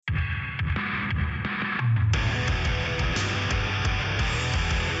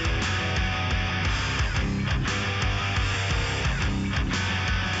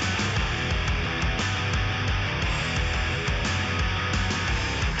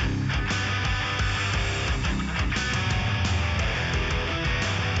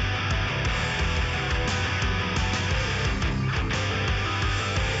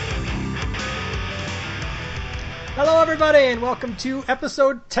everybody, and welcome to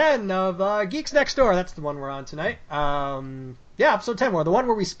episode 10 of Geeks Next Door. That's the one we're on tonight. Episode 10. We're the one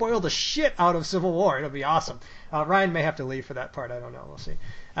where we spoil the shit out of Civil War. It'll be awesome. Ryan may have to leave for that part. I don't know. We'll see.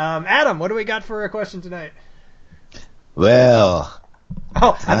 Adam, what do we got for a question tonight? Well...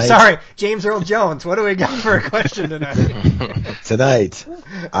 Oh, I'm sorry. James Earl Jones, what do we got for a question tonight? Tonight,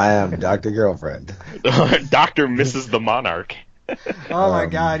 I am Dr. Girlfriend. Dr. Mrs. the Monarch. Oh my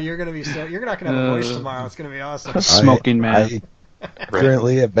God, you're gonna be so. You're not gonna have a voice tomorrow. It's gonna be awesome. Smoking man. I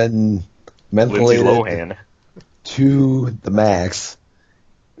currently have been mentholated to the max.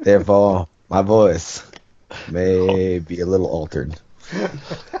 Therefore, my voice may be a little altered.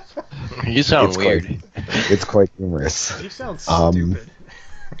 You sound weird. It's quite humorous. You sound stupid.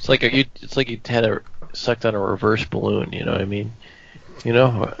 It's like you had sucked on a reverse balloon. You know what I mean? You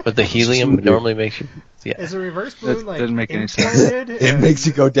know, but the helium normally makes you. Yeah. Is a reverse balloon like doesn't make any inflated? sense. It makes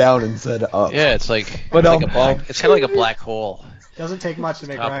you go down instead of up. Yeah, it's like But like a black. It's kind of like a black hole. Doesn't take much to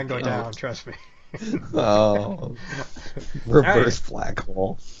make Ryan go down. Trust me. Oh, reverse black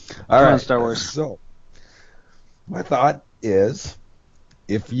hole. All Come right, on, Star Wars. So, my thought is,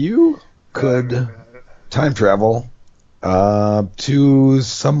 if you could time travel to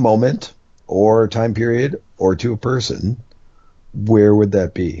some moment or time period or to a person, where would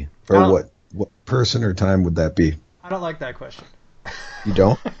that be? Or what person or time would that be? I don't like that question. You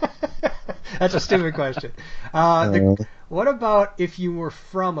don't? That's a stupid question. What about if you were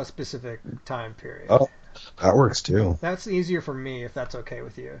from a specific time period? Oh, that works too. That's easier for me if that's okay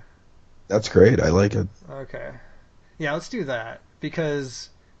with you. That's great. I like it. Okay. Yeah, let's do that because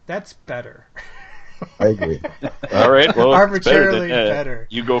that's better. I agree. All right. Well, arbitrarily it's better.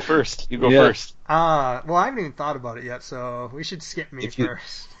 You go first. You go first. Well, I haven't even thought about it yet, so we should skip me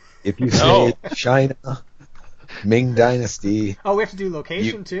first. If you say China, Ming Dynasty. Oh, we have to do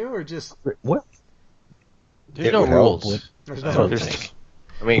location too, or just what? There's no rules. There's I no don't rules. think.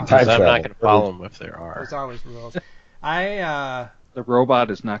 I mean, because I'm not going to follow them if there are. There's always rules. The robot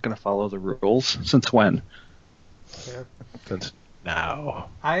is not going to follow the rules. Since when? Yeah. Since now.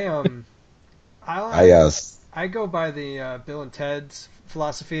 I go by the Bill and Ted's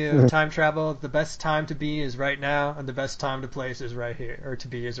philosophy of time travel. The best time to be is right now, and the best time to place is right here, or to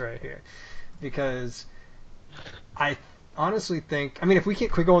be is right here. Because I honestly think, I mean, if we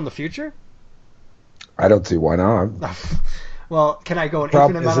go in the future, I don't see why not. well, can I go an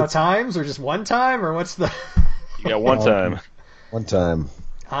infinite amount of times, or just one time, or what's the? You got one time. One time.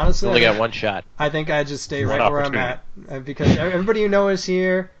 Honestly, Only got one shot. I think I just stay right where I'm at because everybody you know is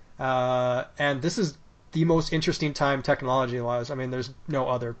here, and this is the most interesting time technology-wise. I mean, there's no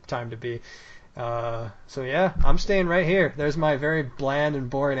other time to be. So yeah, I'm staying right here. There's my very bland and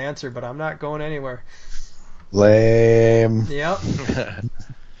boring answer, but I'm not going anywhere. Lame. Yep.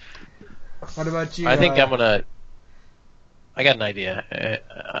 What about you? I think I got an idea.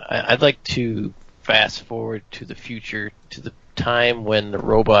 I'd like to fast forward to the future, to the time when the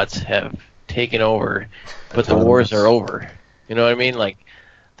robots have taken over, but the wars are over. You know what I mean? Like,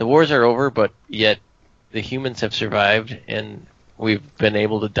 the wars are over, but yet the humans have survived, and we've been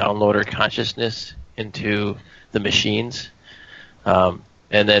able to download our consciousness into the machines. And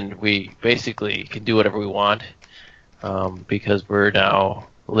then we basically can do whatever we want because we're now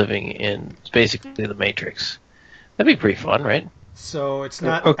living in basically the Matrix. That'd be pretty fun, right? So it's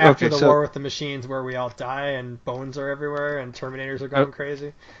not after the war with the machines where we all die and bones are everywhere and Terminators are going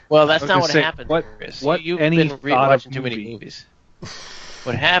crazy? Well, that's not what happens. You've been watching too many movies.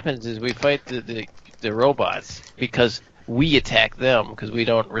 What happens is we fight the robots because we attack them because we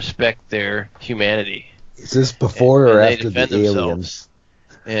don't respect their humanity. Is this before or after the aliens? Themselves.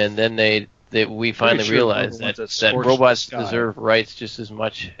 And then we finally realize that robots deserve rights just as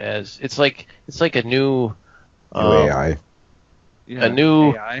much as it's like a new AI. A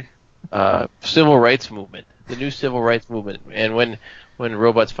new AI. Civil rights movement. The new civil rights movement. And when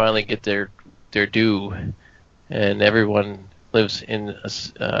robots finally get their due, and everyone lives in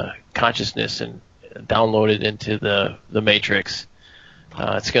consciousness and downloaded into the Matrix,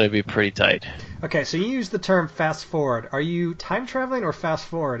 it's going to be pretty tight. Okay, so you use the term fast forward. Are you time traveling or fast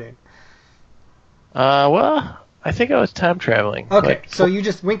forwarding? Well, I think I was time traveling. Okay, so you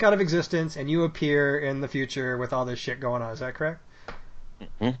just wink out of existence and you appear in the future with all this shit going on. Is that correct?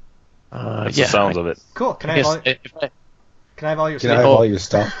 Mm-hmm. That's the sounds of it. Cool. Can I have all your stuff? Can I have all your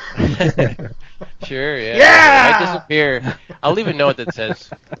stuff? Sure, yeah. Yeah! I disappear. I'll leave a note that says,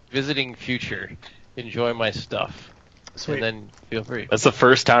 visiting future, enjoy my stuff. Sweet. And then feel free. That's the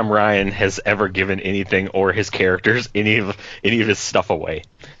first time Ryan has ever given anything or his characters any of his stuff away.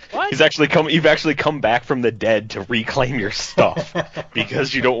 What? You've actually come back from the dead to reclaim your stuff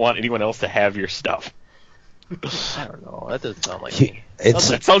because you don't want anyone else to have your stuff. I don't know. That doesn't sound like me. That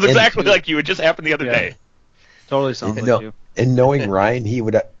sounds exactly like you. It just happened the other day. Totally sounds like you. And knowing Ryan, he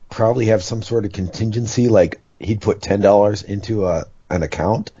would probably have some sort of contingency, like he'd put $10 into an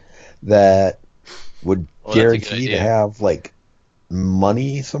account that would guarantee to have like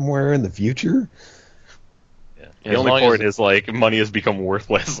money somewhere in the future. Yeah. The only point is like money has become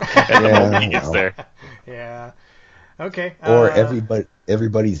worthless at the moment he gets there. Yeah. Okay. Or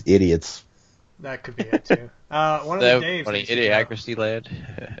everybody's idiots. That could be it too. One of that the Daves. funny Idiocracy land.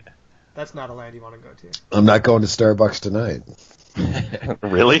 That's not a land you want to go to. I'm not going to Starbucks tonight.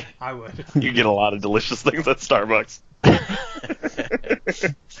 Really? I would. You get a lot of delicious things at Starbucks.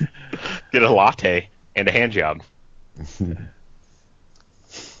 Get a latte and a hand job.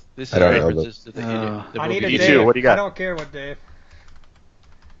 This I don't is know, references to the I need a You Dave. too. What do you got? I don't care what Dave.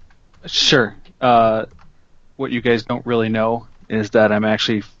 Sure. What you guys don't really know is that I'm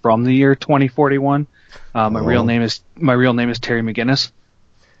actually from the year 2041. My real name is Terry McGinnis.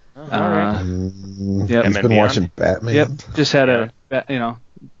 all right. Yep. He's been watching Batman. Yep. Just had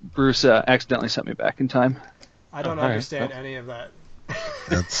Bruce accidentally sent me back in time. I don't understand any of that.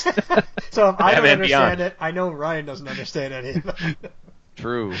 That's, So if I don't Batman understand Beyond. it, I know Ryan doesn't understand any of it.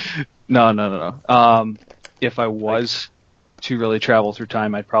 True. No. If I was to really travel through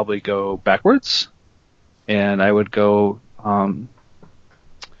time, I'd probably go backwards, and I would go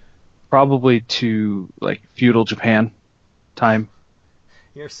probably to like feudal Japan time.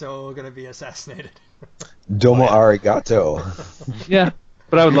 You're so gonna be assassinated. Domo arigato. Yeah,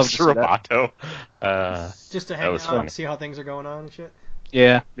 but I would love to see that. Roboto. Just to That hang was out funny. and see how things are going on and shit.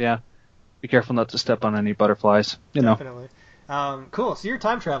 Yeah. Be careful not to step on any butterflies. You know. Definitely. Cool. So you're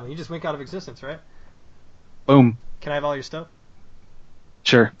time traveling. You just wink out of existence, right? Boom. Can I have all your stuff?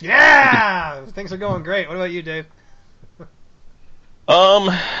 Sure. Yeah! Things are going great. What about you, Dave?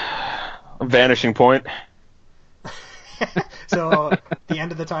 Vanishing point. So, the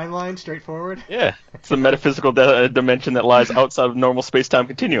end of the timeline, straightforward? Yeah, it's the metaphysical dimension that lies outside of normal space-time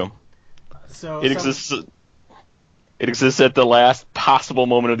continuum. So It exists. It exists at the last possible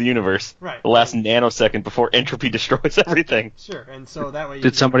moment of the universe. Right. The last nanosecond before entropy destroys everything. Sure, and so that way you Did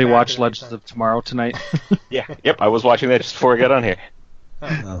can somebody go back watch at any Legends time. of Tomorrow tonight? Yeah. Yep. I was watching that just before I got on here.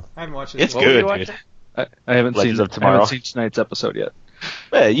 Oh, I haven't watched it. It's What were you good, watching? dude. I haven't Legends seen of Tomorrow. I haven't seen tonight's episode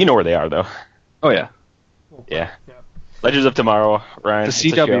yet. You know where they are, though. Oh yeah, Yeah. Yeah. Legends of Tomorrow, Ryan. the it's a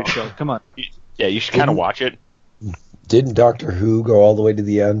CW show. Come on. Yeah, you should kind of watch it. Didn't Doctor Who go all the way to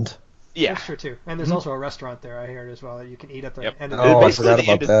the end? Yeah. That's true, too. And there's also a restaurant there, I hear it as well, that you can eat at the Yep. end of Oh, I Basically, forgot the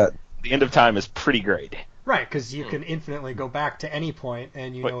about end that. The end of time is pretty great. Right, because you can infinitely go back to any point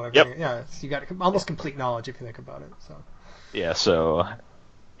and you But- know yep. everything. Yeah, you got almost complete knowledge if you think about it. So Yeah, so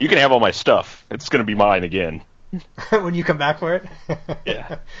you can have all my stuff. It's going to be mine again. when you come back for it.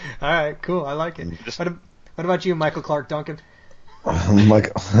 Yeah. All right, cool. I like it. Just- What about you, Michael Clark Duncan? I'm like,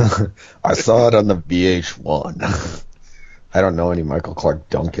 I saw it on the VH1. I don't know any Michael Clark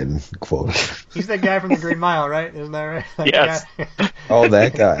Duncan quotes. He's that guy from the Green Mile, right? Isn't that right? That Yes. guy? Oh,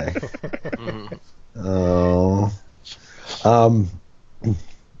 that guy. Mhm. Oh.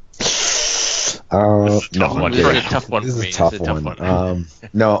 This is a tough no, one. This is a tough one This for is me. a tough This is a tough one. one.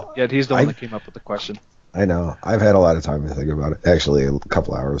 No, Yeah, he's the one that came up with the question. I know. I've had a lot of time to think about it. Actually, a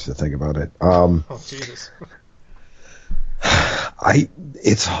couple hours to think about it. Oh Jesus.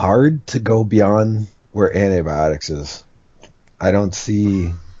 It's hard to go beyond where antibiotics is. I don't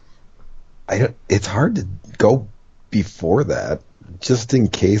see. It's hard to go before that, just in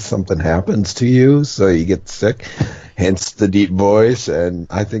case something happens to you, so you get sick. Hence the deep voice, and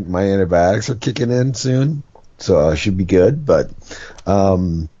I think my antibiotics are kicking in soon, so I should be good. But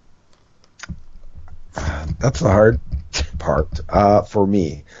that's the hard part for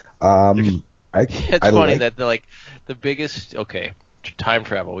me. It's I funny like- that the biggest time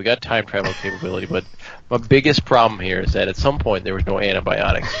travel. We got time travel capability, but my biggest problem here is that at some point there was no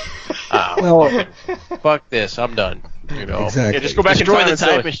antibiotics. well, Fuck this, I'm done. You know, exactly. Yeah, just go back in destroy time the and time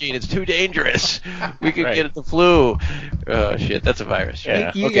say, machine. It's too dangerous. We could Right. get the flu. Oh shit, that's a virus.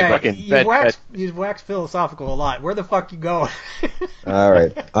 Yeah. You, Okay, guys, fucking you've waxed philosophical a lot. Where the fuck you going? All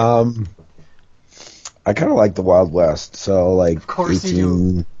right. I kind of like the Wild West, so like Of course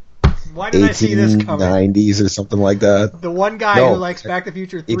you Why did I see this coming? 1890s or something like that. The one guy No. who likes Back to the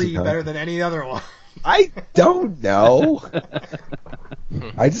Future 3 1800. better than any other one. I don't know.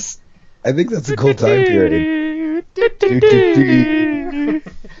 I think that's a cool time period.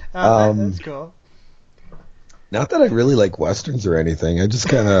 That's cool. Not that I really like westerns or anything. I just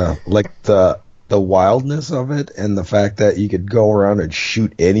kind of like the wildness of it and the fact that you could go around and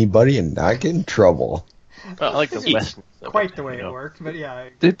shoot anybody and not get in trouble. I like the West. quite the way it worked, but yeah.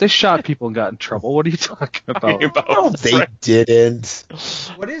 They shot people and got in trouble. What are you talking about? No, they didn't.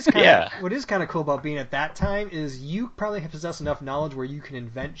 What is kind of cool about being at that time is you probably possess enough knowledge where you can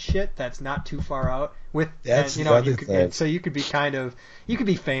invent shit that's not too far out. That's the other thing. So you could be famous. You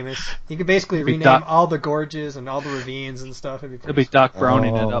could basically rename all the gorges and all the ravines and stuff. It'd be Doc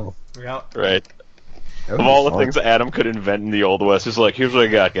Browning it up. Yeah. Right. Of all the things Adam could invent in the Old West, it's like, here's what I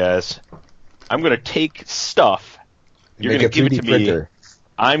got, guys. I'm going to take stuff. You're going to give it to me.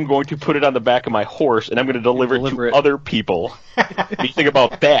 I'm going to put it on the back of my horse, and I'm going to deliver it to other people. What do you think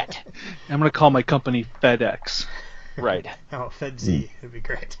about that? I'm going to call my company FedEx. Right. Oh, FedZ. It'd be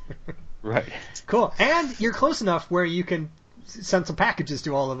great. Right. Cool. And you're close enough where you can send some packages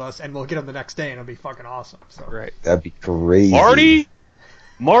to all of us, and we'll get them the next day, and it'll be fucking awesome. So. Right. That'd be crazy. Marty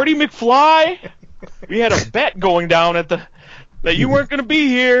McFly? We had a bet going down that you weren't going to be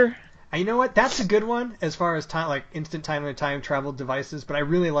here. And you know what? That's a good one as far as instant time travel devices. But I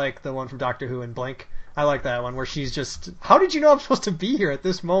really like the one from Doctor Who and Blink. I like that one where she's just, how did you know I'm supposed to be here at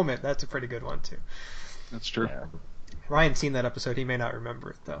this moment? That's a pretty good one too. That's true. Yeah. Ryan's seen that episode. He may not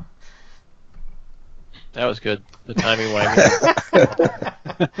remember it though. That was good. The timey-wimey.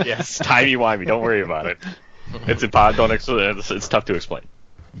 Yes, timey-wimey. Don't worry about it. It's tough to explain.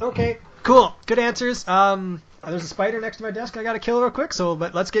 Okay, cool. Good answers. There's a spider next to my desk. I gotta kill it real quick.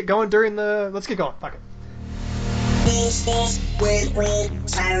 But let's get going Let's get going. Fuck it. This is when we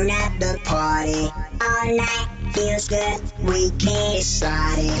turn up the party. All night feels good. We can't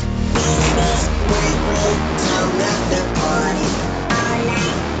start it. This is when we turn up the party. All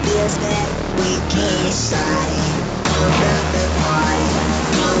night feels good. We can't start it. Turn up the party.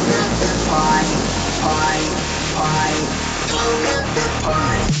 Turn up the party. Party. Party. Turn up the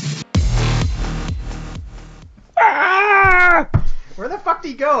party. Where the fuck did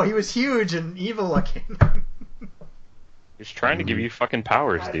he go? He was huge and evil looking. He's trying to give you fucking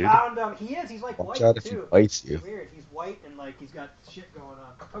powers, dude. I found him. He is. He's like Watch white out if too. he bites you. It's weird. He's white and he's got shit going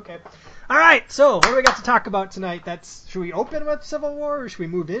on. Okay. All right. So what do we got to talk about tonight? Should we open with Civil War or should we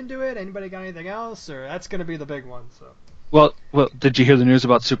move into it? Anybody got anything else? Or that's gonna be the big one. So. Well, did you hear the news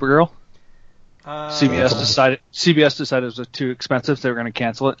about Supergirl? CBS decided it was too expensive, so they were going to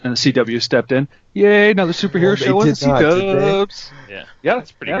cancel it, and the CW stepped in. Yay, another superhero show on the CW. Yeah,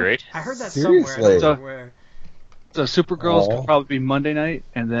 that's pretty great. I heard that Seriously? somewhere. So Supergirl's could probably be Monday night,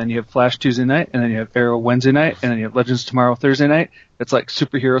 and then you have Flash Tuesday night, and then you have Arrow Wednesday night, and then you have Legends tomorrow Thursday night. It's like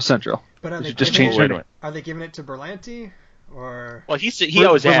Superhero Central. But are they just change it? Are they giving it to Berlanti or? Well, he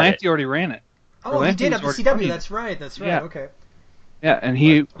always had it. Berlanti already ran it. Oh, Berlanti he did at the CW. That's right. Yeah. Okay. Yeah, and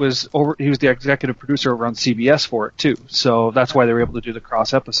he was the executive producer over on CBS for it too. So that's why they were able to do the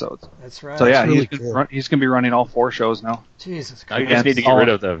cross episodes. That's right. So yeah, really he's going to be running all 4 shows now. Jesus Now you Christ. just need to get rid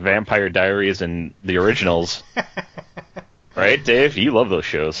of the Vampire Diaries and the originals. Right, Dave? You love those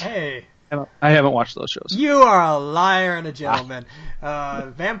shows. Hey. I haven't watched those shows. You are a liar and a gentleman.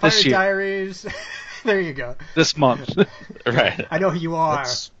 Vampire Diaries. There you go. This month. Right. I know who you are,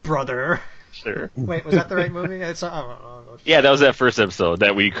 brother. Sure. Wait, was that the right movie? I don't know. Yeah, that was that first episode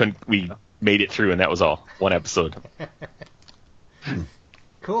that we made it through, and that was all. One episode.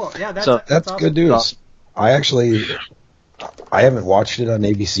 Cool. Yeah, that's awesome. Good news. I haven't watched it on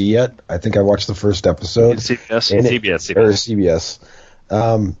ABC yet. I think I watched the first episode. CBS.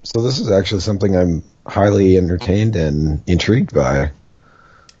 So this is actually something I'm highly entertained and intrigued by.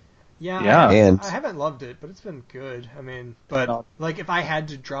 Yeah. I haven't loved it, but it's been good. I mean, if I had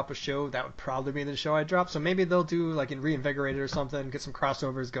to drop a show, that would probably be the show I'd drop. So maybe they'll do Reinvigorated or something, get some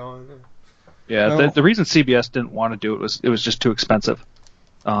crossovers going. Yeah, the reason CBS didn't want to do it was just too expensive.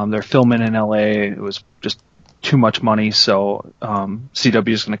 They're filming in LA. It was just too much money, so CW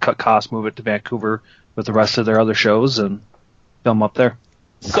is going to cut costs, move it to Vancouver with the rest of their other shows, and film up there.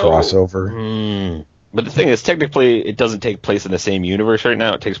 Crossover. But the thing is, technically, it doesn't take place in the same universe right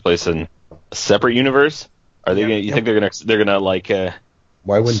now. It takes place in a separate universe. Are they? You think they're gonna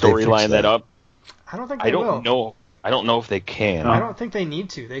why wouldn't storyline that up? I don't think they will. Know. I don't know if they can. I don't think they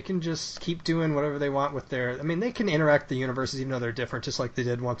need to. They can just keep doing whatever they want with their. I mean, they can interact the universes even though they're different, just like they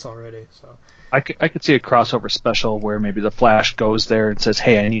did once already. So I could see a crossover special where maybe the Flash goes there and says,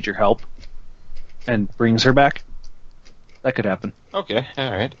 "Hey, I need your help," and brings her back. That could happen. Okay,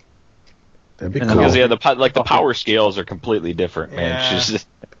 all right. That'd be cool. Because the power scales are completely different, man. Yeah. She's just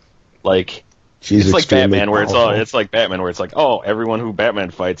it's like Batman where it's like Batman where it's like, oh, everyone who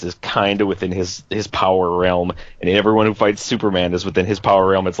Batman fights is kind of within his power realm, and everyone who fights Superman is within his power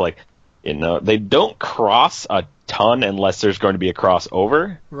realm. It's like, they don't cross a ton unless there's going to be a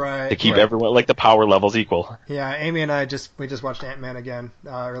crossover, right? To keep everyone the power levels equal. Yeah, Amy and I just watched Ant-Man again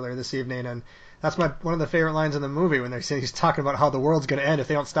earlier this evening, and That's one of the favorite lines in the movie when he's talking about how the world's going to end if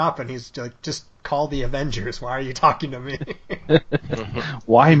they don't stop, and he's like, "Just call the Avengers. Why are you talking to me?"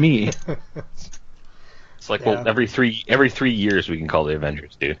 Why me? It's like, well, every 3 years we can call the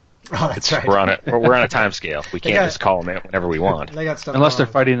Avengers, dude. Oh, that's right. We're on a time scale. We can't just call them whenever we want. They got stuff unless they're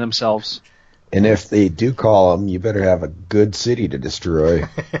fighting themselves. And if they do call them, you better have a good city to destroy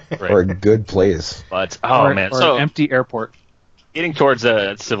or a good place. But or so an empty airport. Getting towards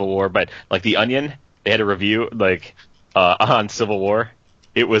Civil War, but like The Onion, they had a review on Civil War.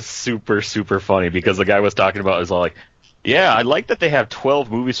 It was super, super funny because the guy was talking about is like, yeah, I like that they have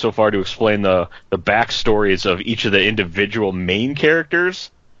 12 movies so far to explain the backstories of each of the individual main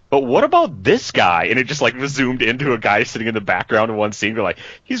characters. But what about this guy? And it just like zoomed into a guy sitting in the background in one scene. You're like,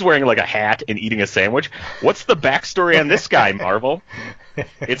 he's wearing like a hat and eating a sandwich. What's the backstory on this guy, Marvel?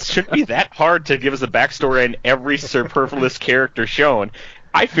 It shouldn't be that hard to give us a backstory on every superfluous character shown.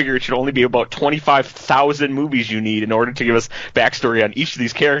 I figure it should only be about 25,000 movies you need in order to give us backstory on each of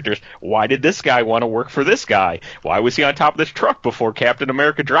these characters. Why did this guy want to work for this guy? Why was he on top of this truck before Captain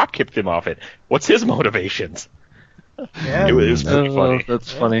America drop-kicked him off it? What's his motivations? Yeah. It was pretty funny.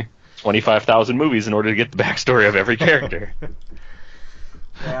 That's funny. 25,000 movies in order to get the backstory of every character.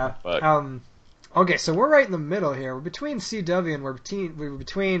 Yeah. But, okay, so we're right in the middle here. We're between CW and we're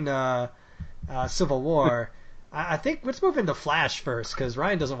between Civil War. I think let's move into Flash first because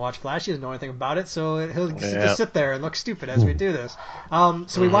Ryan doesn't watch Flash. He doesn't know anything about it, so he'll just sit there and look stupid as we do this.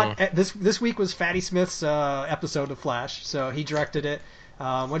 So we watched this week was Fatty Smith's episode of Flash. So he directed it.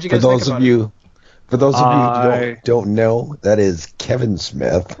 What did you guys think about it? For those of you who don't know, that is Kevin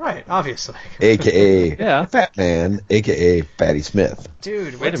Smith. Right, obviously. A.K.A. Fat Man, A.K.A. Fatty Smith.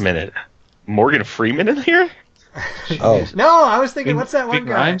 Dude, wait a minute. Morgan Freeman in here? Oh. No, I was thinking, what's that one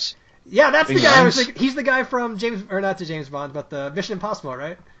guy? Grimes? Yeah, that's the guy I was thinking. He's the guy from not the James Bond, but the Mission Impossible,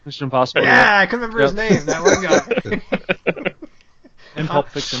 right? Mission Impossible. Yeah, I couldn't remember his name, that one guy. In Pulp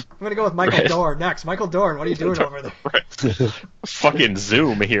Fiction. I'm going to go with Michael Dorn next. Michael Dorn, what are you doing over there? Fucking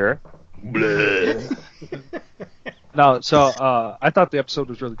Zoom here. No, so I thought the episode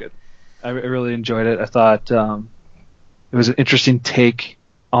was really good. I really enjoyed it. I thought it was an interesting take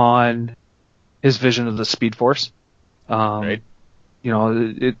on his vision of the Speed Force. Right. You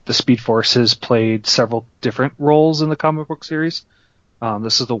know, the Speed Force has played several different roles in the comic book series.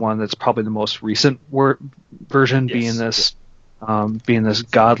 This is the one that's probably the most recent version, being this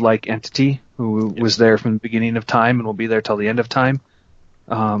godlike entity who was there from the beginning of time and will be there till the end of time.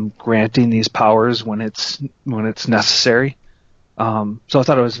 Granting these powers when it's necessary. So I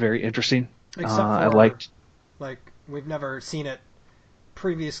thought it was very interesting. Except for, I liked, like, we've never seen it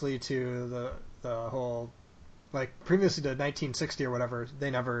previously to the whole, like, previously to 1960 or whatever.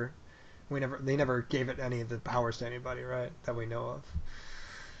 They never gave it any of the powers to anybody, right? That we know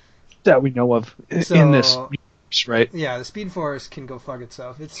of. In this, right? Yeah, the Speed Force can go fuck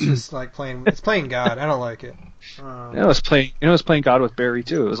itself. It's just like playing God. I don't like it. It was playing God with Barry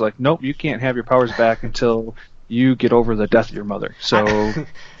too. It was like, nope, you can't have your powers back until you get over the death of your mother. So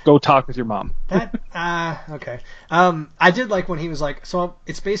go talk with your mom. Okay. I did like when he was like, so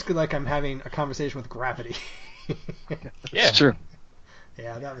it's basically like I'm having a conversation with gravity. Yeah, it's true.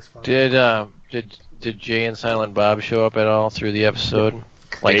 Yeah, that was fun. Did Jay and Silent Bob show up at all through the episode?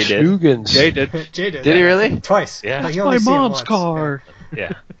 Like Jay Jay did. Did he really? Twice. Yeah. Like, My mom's car.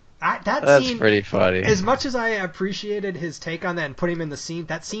 Yeah. That's scene, pretty funny. As much as I appreciated his take on that and putting him in the scene,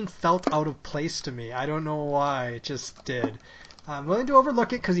 that scene felt out of place to me. I don't know why. It just did. I'm willing to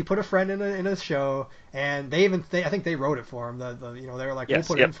overlook it because he put a friend in a show, and I think they wrote it for him. They were like, we'll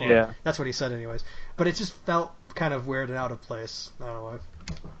put it in for him. That's what he said anyways. But it just felt kind of weird and out of place. I don't know why.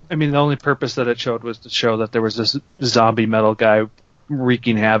 I mean, the only purpose that it showed was to show that there was this zombie metal guy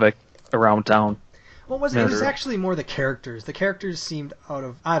wreaking havoc around town. Well, it was actually more the characters. The characters seemed out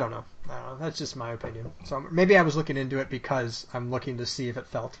of... I don't know. That's just my opinion. So maybe I was looking into it because I'm looking to see if it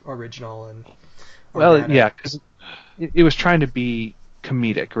felt original and... Well, yeah, because it was trying to be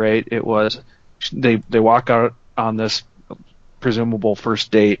comedic, right? It was... They walk out on this presumable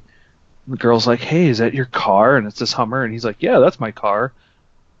first date. The girl's like, hey, is that your car? And it's this Hummer. And he's like, yeah, that's my car.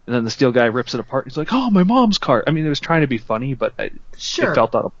 And then the steel guy rips it apart. He's like, oh, my mom's car. I mean, it was trying to be funny, but it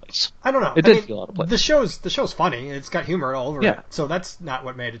felt out of place. I don't know. It did feel out of place. The show's funny. It's got humor all over it. So that's not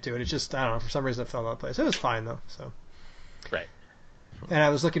what made it to it. It's just, I don't know, for some reason it felt out of place. It was fine, though. So. Right. And I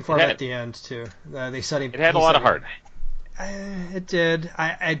was looking forward at the end, too. It had a lot of heart. It did.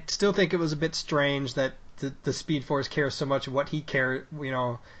 I still think it was a bit strange that the Speed Force cares so much what he cares,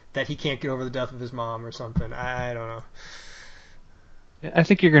 that he can't get over the death of his mom or something. I don't know. I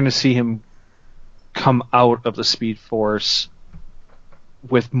think you're going to see him come out of the Speed Force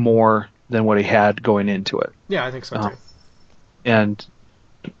with more than what he had going into it. Yeah, I think so too. And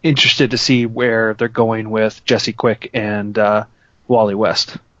interested to see where they're going with Jesse Quick and Wally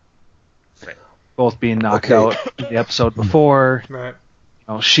West. Right. Both being knocked out in the episode before. Right.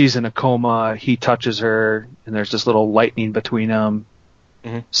 You know, she's in a coma, he touches her, and there's this little lightning between them.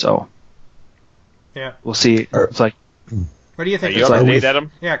 Mm-hmm. So, yeah, we'll see. It's like, what do you think? Are you up to date,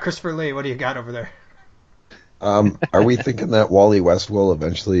 Adam? Yeah, Christopher Lee, what do you got over there? Are we thinking that Wally West will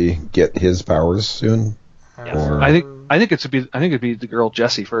eventually get his powers soon? Or... I think it'd be the girl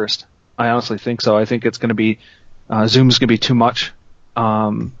Jessie first. I honestly think so. I think it's going to be Zoom's going to be too much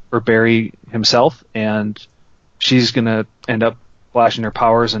for Barry himself, and she's going to end up flashing her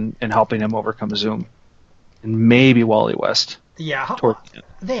powers and helping him overcome Zoom, and maybe Wally West. Yeah,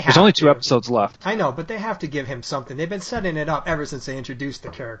 there's only 2 episodes left. I know, but they have to give him something. They've been setting it up ever since they introduced the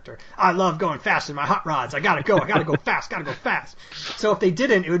character. I love going fast in my hot rods. I gotta go fast. So if they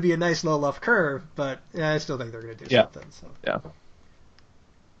didn't, it would be a nice low left curve. But I still think they're gonna do something. So. Yeah.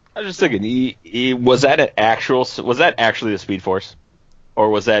 I was just thinking, was that actually the Speed Force, or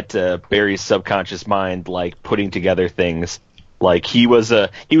was that Barry's subconscious mind like putting together things? Like he was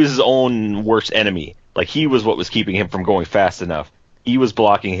his own worst enemy. Like he was what was keeping him from going fast enough. He was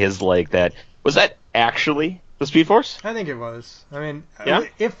blocking his leg. Was that actually the Speed Force? I think it was. I mean, yeah?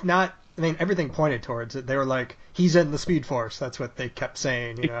 If not, I mean, everything pointed towards it. They were like, he's in the Speed Force. That's what they kept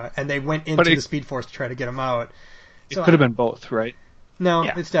saying, and they went into the Speed Force to try to get him out. It could have been both, right? No,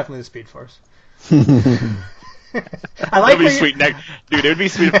 It's definitely the Speed Force. I like it would be sweet. Dude, it would be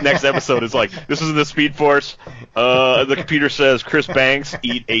sweet if next episode is like, this is the Speed Force. The computer says Chris Banks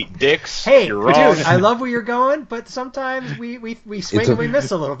eat 8 dicks. Hey, you're wrong. Dude, I love where you're going, but sometimes we swing and we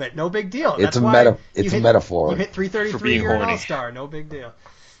miss a little bit. No big deal. That's why it's a metaphor. You hit 333, you're an all-star. No big deal.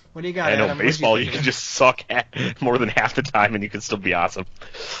 What do you got, I know, Adam? baseball, you can just suck at more than half the time and you can still be awesome.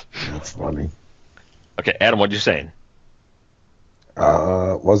 That's funny. Okay, Adam, what you saying?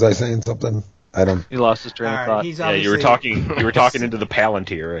 Was I saying something? I don't. He lost his train of thought. Yeah, you were talking into the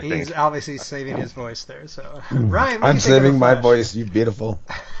Palantir, I think. He's obviously saving his voice there. So, Ryan, I'm saving my voice. You beautiful.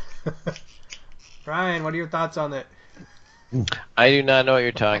 Ryan, what are your thoughts on it? I do not know what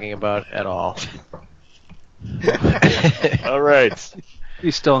you're talking about at all. All right.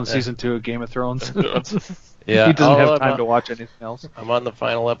 He's still in season 2 of Game of Thrones. Yeah, he doesn't have time to watch anything else. I'm on the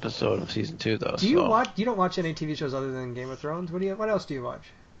final episode of season 2, though. You don't watch any TV shows other than Game of Thrones? What else do you watch?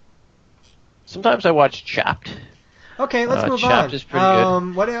 Sometimes I watch Chopped. Okay, let's move Chopped on. Chopped is pretty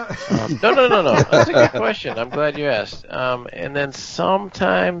good. What else? No. That's a good question. I'm glad you asked. And then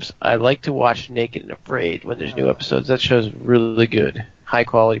sometimes I like to watch Naked and Afraid when there's new episodes. That show's really good. High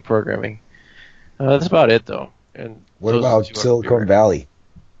quality programming. That's about it, though. And what about Silicon Valley?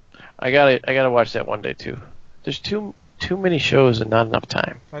 I gotta watch that one day too. There's too many shows and not enough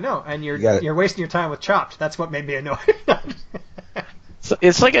time. I know, and you're wasting your time with Chopped. That's what made me annoyed. So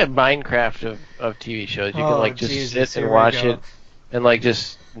it's like a Minecraft of TV shows. You can sit and watch it, and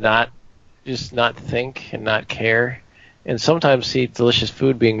just not think and not care, and sometimes see delicious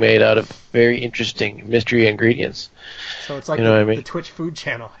food being made out of very interesting mystery ingredients. So it's like the Twitch food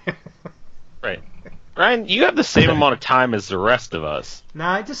channel. Right. Ryan, you have the same amount of time as the rest of us.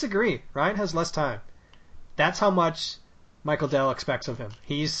 Nah, I disagree. Ryan has less time. That's how much Michael Dell expects of him.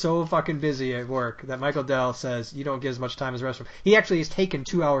 He's so fucking busy at work that Michael Dell says you don't get as much time as the rest of him. He actually has taken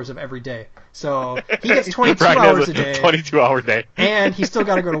 2 hours of every day. So he gets 22 hours a day. 22-hour day. And he's still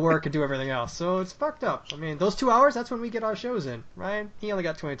got to go to work and do everything else. So it's fucked up. I mean, those 2 hours, that's when we get our shows in. Ryan, he only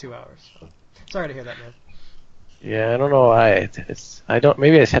got 22 hours. So, sorry to hear that, man. Yeah, I don't know why.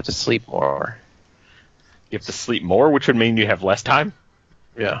 Maybe I just have to sleep more. You have to sleep more, which would mean you have less time?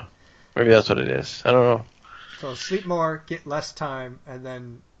 Yeah. Maybe that's what it is. I don't know. So sleep more, get less time, and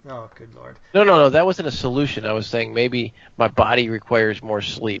then... Oh, good lord. No. That wasn't a solution. I was saying maybe my body requires more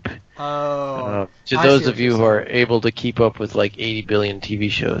sleep. Oh. To those of you who are able to keep up with 80 billion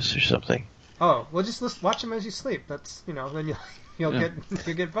TV shows or something. Oh, well, just watch them as you sleep. That's, then you'll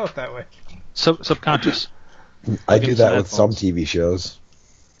get both that way. Subconscious. I do that with some TV shows.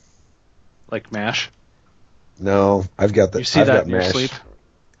 Like MASH? No, I've got You see that in your sleep?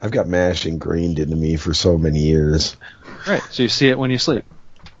 I've got MASH ingrained into me for so many years. Right, so you see it when you sleep.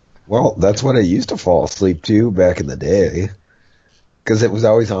 Well, that's what I used to fall asleep to back in the day. Because it was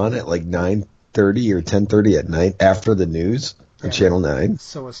always on at 9:30 or 10:30 at night after the news on Channel 9.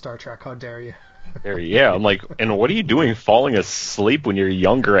 So was Star Trek, how dare you. Yeah, I'm like, and what are you doing falling asleep when you're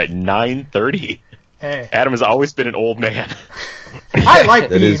younger at 9:30? Hey. Adam has always been an old man. I like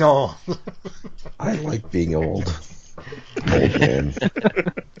being old. I like being old. Old man.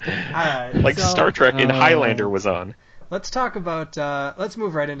 Alright, Star Trek in Highlander was on. let's talk about. Let's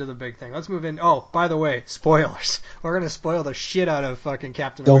move right into the big thing. Let's move in. Oh, by the way, spoilers. We're gonna spoil the shit out of fucking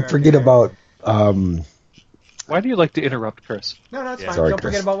Captain America. Don't forget about. Why do you like to interrupt, Chris? No, it's fine. Sorry, Don't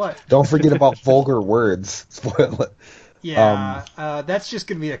Chris. forget about what? Don't forget about vulgar words. Spoil it. Yeah, that's just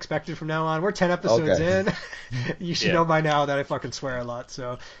gonna be expected from now on. We're 10 episodes in. You should know by now that I fucking swear a lot.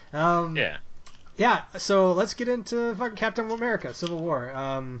 So, yeah. So let's get into fucking Captain America: Civil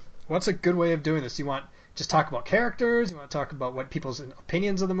War. What's a good way of doing this? Do you want just talk about characters? You want to talk about what people's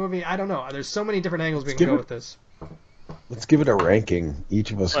opinions of the movie? I don't know. There's so many different angles we can go with this. Let's give it a ranking.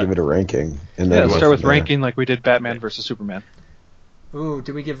 Each of us give it a ranking. And then let's start with ranking like we did Batman versus Superman. Ooh,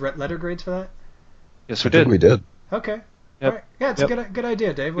 did we give letter grades for that? Yes, we did. We did. Okay. Yep. All right. Yeah, it's a good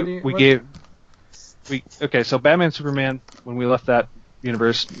idea, Dave. Okay, so Batman Superman, when we left that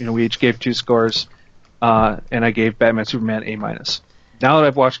universe, we each gave 2 scores, and I gave Batman Superman A-. Now that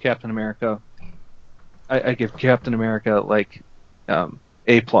I've watched Captain America, I give Captain America like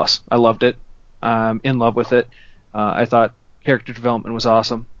A+. I loved it. I'm in love with it. I thought character development was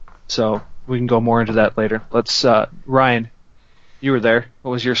awesome, so we can go more into that later. Let's Ryan, you were there.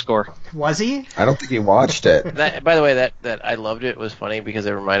 What was your score? Was he? I don't think he watched it. By the way, that I loved it was funny because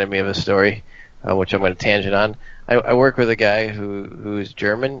it reminded me of a story, which I'm going to tangent on. I work with a guy who's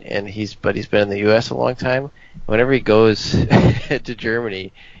German, and he's been in the U.S. a long time. Whenever he goes to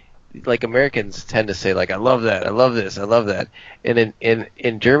Germany, like Americans tend to say like I love that, I love this, I love that, and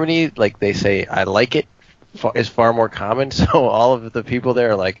in Germany like they say I like it is far more common. So all of the people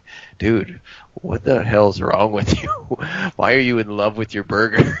there are like, dude, what the hell's wrong with you? Why are you in love with your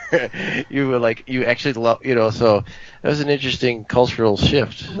burger? you actually love, so that was an interesting cultural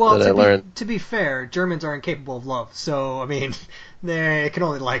shift that I learned. To be fair, Germans are incapable of love, so I mean, they can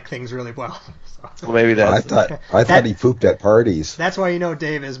only like things really well. So. Well, maybe that's. I thought he pooped at parties. That's why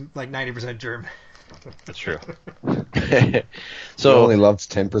Dave is like 90% German. That's true. So he only loves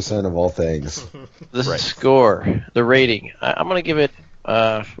 10% of all things. The score, the rating. I'm going to give it.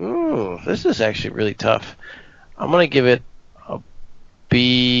 This is actually really tough. I'm going to give it a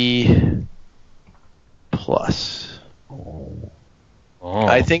B+. Oh.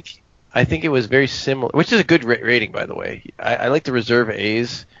 I think it was very similar, which is a good rating, by the way. I like to reserve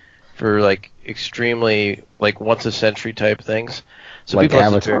A's for like extremely like once a century type things. So like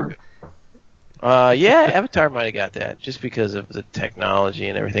Avatar. Avatar might have got that just because of the technology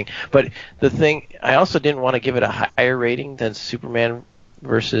and everything. But the thing, I also didn't want to give it a higher rating than Superman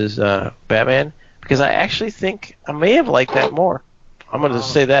versus Batman because I actually think I may have liked that more. I'm going to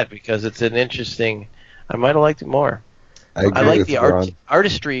say that because it's an interesting. I might have liked it more. I like the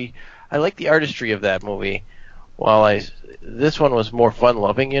artistry. I like the artistry of that movie. While this one was more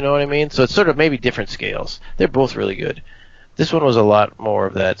fun-loving, you know what I mean? So it's sort of maybe different scales. They're both really good. This one was a lot more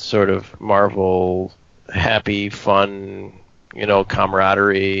of that sort of Marvel, happy, fun,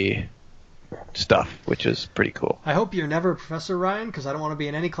 camaraderie stuff, which is pretty cool. I hope you're never Professor Ryan, because I don't want to be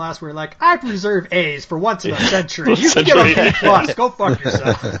in any class where you're like, I reserve A's for once in a century. You can get a B+. Go fuck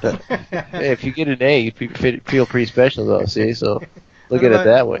yourself. Hey, if you get an A, you feel pretty special, though, see? So look at it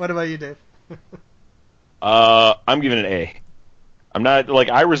that way. What about you, Dave? I'm giving it an A. I'm not,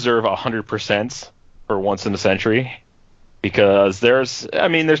 I reserve 100% for once in a century. Because there's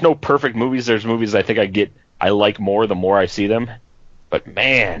no perfect movies. There's movies I think I like more the more I see them. But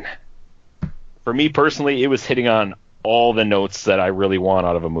man, for me personally, it was hitting on all the notes that I really want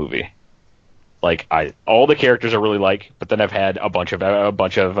out of a movie. All the characters I really like, but then I've had a bunch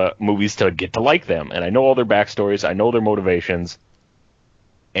of movies to get to like them, and I know all their backstories, I know their motivations,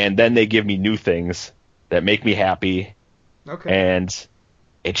 and then they give me new things that make me happy. Okay. And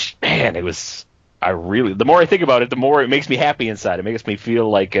it was. The more I think about it, the more it makes me happy inside. It makes me feel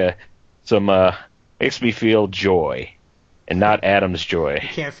like makes me feel joy, and not Adam's joy. You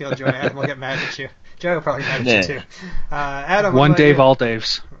can't feel joy. Adam will get mad at you. Joe will probably mad at you too. Adam, one Dave, all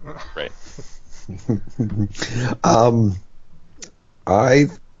Daves. Right. I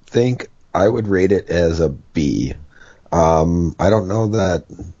think I would rate it as a B. I don't know that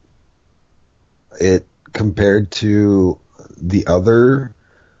it compared to the other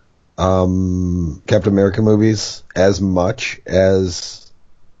Captain America movies as much as,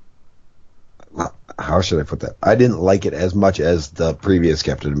 how should I put that? I didn't like it as much as the previous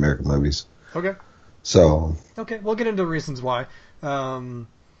Captain America movies. Okay. So. Okay, we'll get into reasons why. I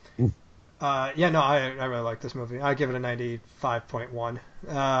really like this movie. I give it a 95.1.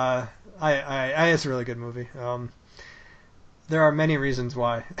 It's a really good movie. There are many reasons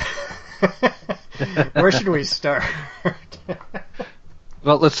why. Where should we start?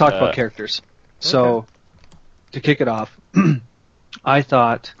 Well, let's talk about characters. So, to kick it off, I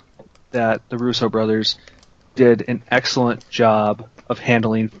thought that the Russo brothers did an excellent job of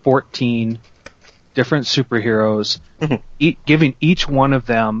handling 14 different superheroes, giving each one of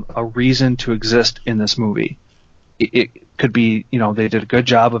them a reason to exist in this movie. It could be, they did a good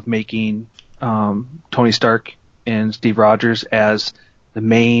job of making Tony Stark and Steve Rogers as the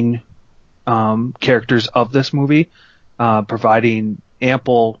main characters of this movie, providing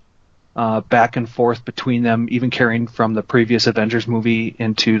ample back and forth between them, even carrying from the previous Avengers movie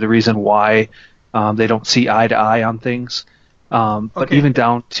into the reason why they don't see eye to eye on things. But even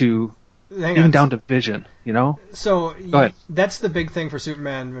down to Vision, So that's the big thing for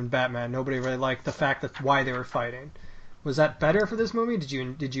Superman and Batman. Nobody really liked the fact that why they were fighting. Was that better for this movie?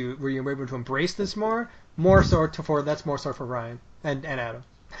 Were you able to embrace this more? That's more so for Ryan and Adam.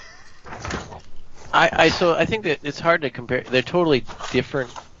 I think that it's hard to compare. They're totally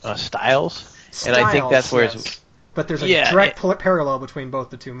different styles, and I think that's where it's. But there's a direct parallel between both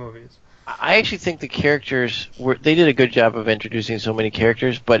the two movies. I actually think the characters they did a good job of introducing so many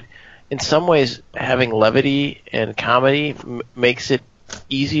characters, but in some ways having levity and comedy makes it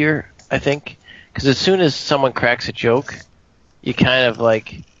easier, I think, because as soon as someone cracks a joke, you kind of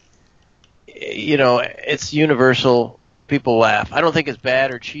it's universal. People laugh. I don't think it's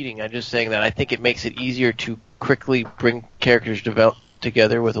bad or cheating. I'm just saying that I think it makes it easier to quickly bring characters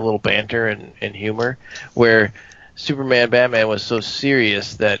together with a little banter and humor, where Superman, Batman was so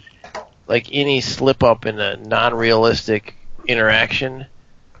serious that any slip up in a non-realistic interaction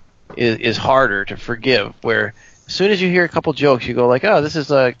is harder to forgive, where as soon as you hear a couple jokes, you go oh, this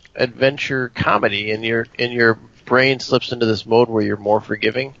is a adventure comedy, and your brain slips into this mode where you're more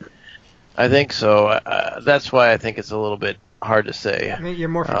forgiving. I think so. That's why I think it's a little bit hard to say. I mean, you're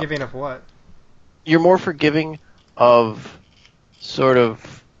more forgiving of what? You're more forgiving of sort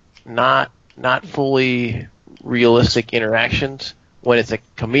of not fully realistic interactions when it's a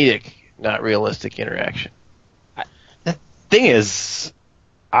comedic, not realistic interaction. The thing is,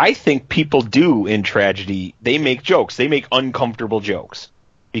 I think people do in tragedy. They make jokes. They make uncomfortable jokes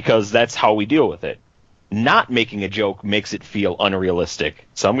because that's how we deal with it. Not making a joke makes it feel unrealistic.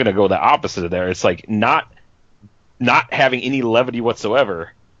 So I'm going to go the opposite of there. It's not having any levity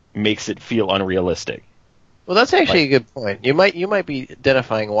whatsoever makes it feel unrealistic. Well, that's actually a good point. You might be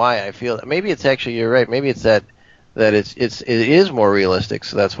identifying why I feel that. Maybe it's actually, you're right. Maybe it's that it is more realistic,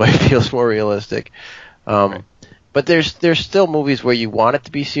 so that's why it feels more realistic. Right. But there's still movies where you want it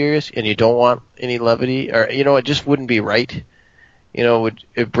to be serious and you don't want any levity, or it just wouldn't be right.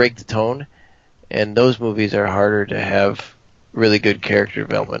 It'd break the tone. And those movies are harder to have really good character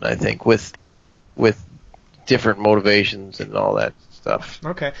development, I think, with different motivations and all that stuff.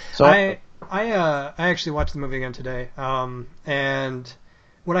 Okay. So I actually watched the movie again today, and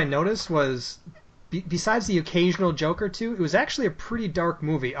what I noticed was, besides the occasional joke or two, it was actually a pretty dark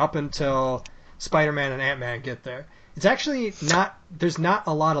movie up until Spider-Man and Ant-Man get there. It's actually not. There's not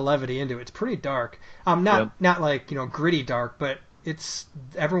a lot of levity into it. It's pretty dark. Not gritty dark, but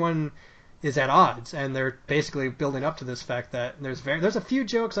everyone is at odds, and they're basically building up to this fact that there's a few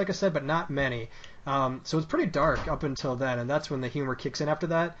jokes, like I said, but not many. So it's pretty dark up until then, and that's when the humor kicks in after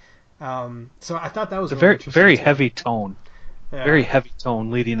that. So I thought that was a very heavy tone. Yeah. Very heavy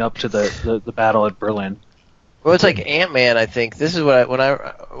tone leading up to the battle at Berlin. Well, it's like Ant-Man, I think. This is what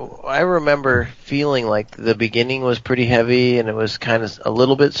I remember feeling like the beginning was pretty heavy, and it was kind of a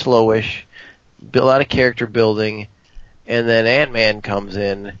little bit slowish, a lot of character building, and then Ant-Man comes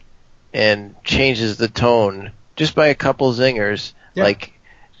in and changes the tone just by a couple zingers. Yeah.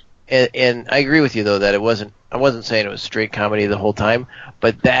 And I agree with you though that I wasn't saying it was straight comedy the whole time,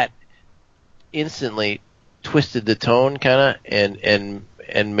 but that instantly twisted the tone kind of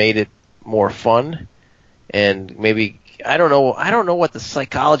and made it more fun. And maybe I don't know what the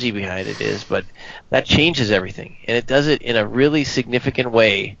psychology behind it is, but that changes everything, and it does it in a really significant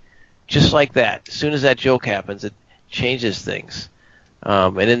way, just like that. As soon as that joke happens, it changes things.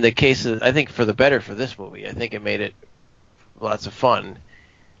 And in the case of, I think for the better for this movie, I think it made it lots of fun,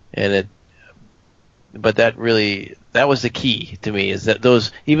 but that was the key to me, is that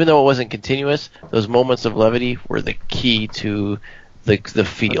those, even though it wasn't continuous, those moments of levity were the key to the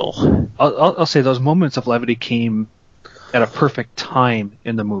feel. I'll say those moments of levity came at a perfect time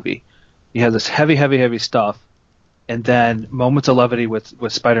in the movie. You had this heavy stuff, and then moments of levity with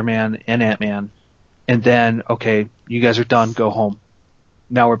Spider-Man and Ant-Man, and then, okay, you guys are done, go home.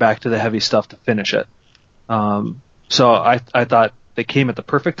 Now we're back to the heavy stuff to finish it. So I thought they came at the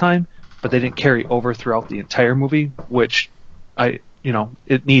perfect time, but they didn't carry over throughout the entire movie, which it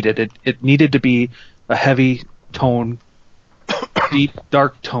needed. It needed to be a heavy tone, deep,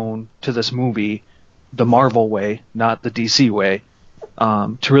 dark tone to this movie, the Marvel way, not the DC way,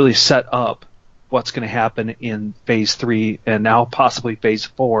 to really set up what's going to happen in Phase 3 and now possibly Phase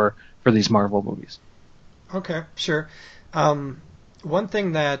 4 for these Marvel movies. Okay, sure. One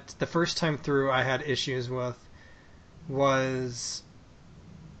thing that the first time through I had issues with was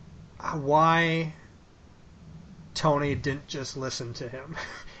why Tony didn't just listen to him.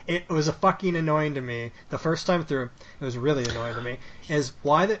 It was fucking annoying to me. The first time through, it was really annoying to me. Is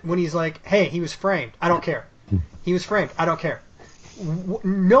why when he's like, "Hey, he was framed. I don't care. He was framed. I don't care."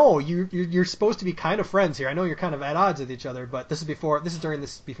 No, you're supposed to be kind of friends here. I know you're kind of at odds with each other, but this is during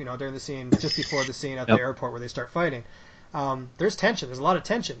the scene, just before the scene at the airport where they start fighting. There's tension. There's a lot of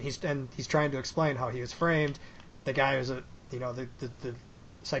tension. He's trying to explain how he was framed. The guy is the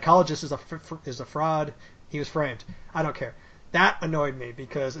psychologist is a fraud. He was framed. I don't care. That annoyed me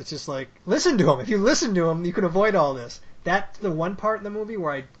because it's just like, listen to him. If you listen to him, you can avoid all this. That's the one part in the movie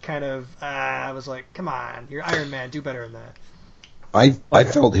where I kind of I was like, come on, you're Iron Man, do better than that. I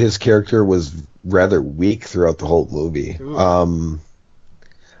felt his character was rather weak throughout the whole movie. Iron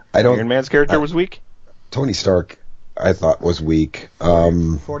Man's character was weak? Tony Stark, I thought, was weak.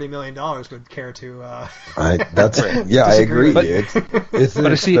 $40 million would care to. I agree. But, it's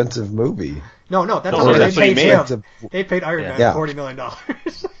an expensive movie. No, that's what they paid him. They paid Iron Man $40 million.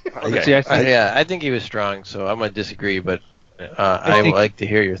 Okay. I think he was strong, so I'm gonna disagree, but I would like to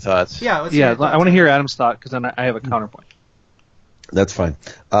hear your thoughts. Yeah, I want to hear Adam's thought because then I have a counterpoint. That's fine.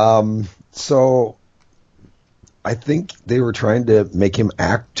 So I think they were trying to make him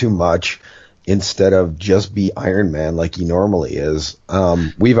act too much instead of just be Iron Man like he normally is.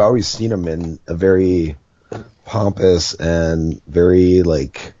 We've always seen him in a very pompous and very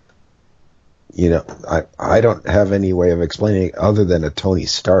I don't have any way of explaining it other than a Tony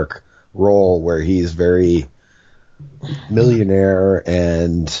Stark role where he's very millionaire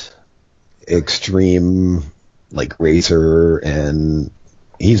and extreme racer, and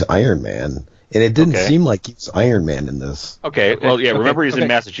he's Iron Man. And it didn't seem like he was Iron Man in this. Okay, well, yeah, remember he's in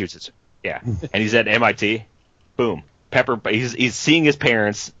Massachusetts. Yeah, and he's at MIT. Boom. He's seeing his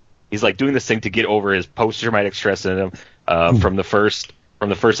parents. He's doing this thing to get over his post-traumatic stress syndrome from the first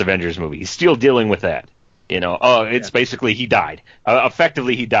Avengers movie. He's still dealing with that. It's basically he died.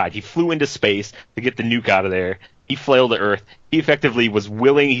 Effectively, he died. He flew into space to get the nuke out of there. He flailed to Earth. He effectively was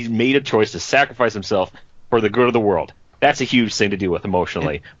willing. He made a choice to sacrifice himself for the good of the world. That's a huge thing to deal with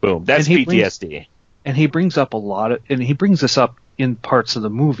emotionally. Boom. That's PTSD. And he brings up he brings this up in parts of the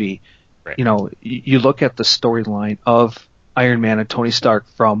movie. Right. You look at the storyline of Iron Man and Tony Stark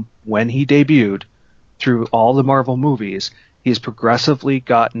from when he debuted through all the Marvel movies. He's progressively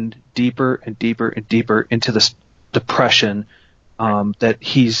gotten deeper and deeper and deeper into this depression that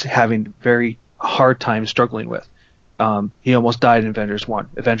he's having very hard time struggling with. He almost died in Avengers 1.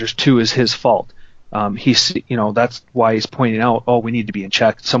 Avengers 2 is his fault. That's why he's pointing out, we need to be in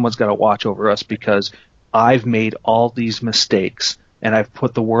check. Someone's got to watch over us because I've made all these mistakes and I've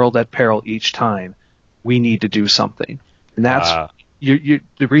put the world at peril each time. We need to do something. And that's the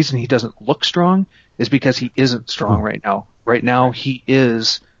reason he doesn't look strong is because he isn't strong right now. Right now he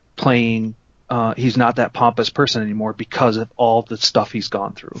is playing, he's not that pompous person anymore because of all the stuff he's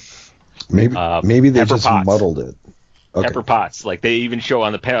gone through. Maybe they just muddled it. Okay. Pepper Potts, they even show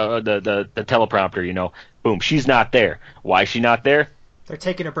on the teleprompter, boom, she's not there. Why is she not there? They're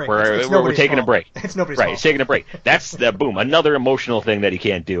taking a break. We're taking a break. It's nobody's fault. Right, it's taking a break. That's another emotional thing that he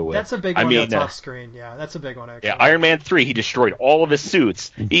can't deal with. That's a big one on the top screen. Yeah, that's a big one, actually. Yeah, Iron Man 3, he destroyed all of his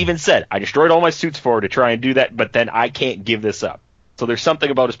suits. He even said, I destroyed all my suits for her to try and do that, but then I can't give this up. So there's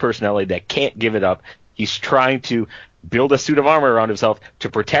something about his personality that can't give it up. He's trying to build a suit of armor around himself to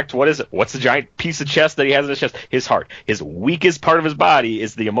protect what's the giant piece of chest that he has in his chest? His heart. His weakest part of his body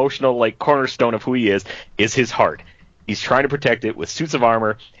is the emotional cornerstone of who he is his heart. He's trying to protect it with suits of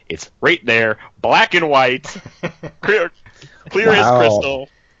armor. It's right there, black and white, clear as crystal.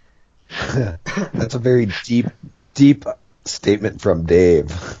 That's a very deep statement from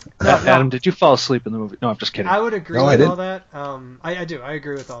Dave. Adam, did you fall asleep in the movie? No, I'm just kidding. I would agree with all that. I do. I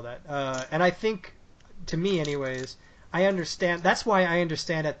agree with all that. And I think, to me anyways, I understand. That's why I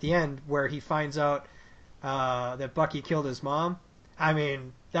understand at the end where he finds out that Bucky killed his mom. I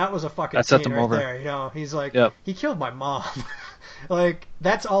mean, that was a fucking scene right there. He's like, He killed my mom.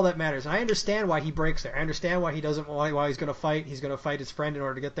 That's all that matters. And I understand why he breaks there. I understand why he doesn't. Why he's going to fight. He's going to fight his friend in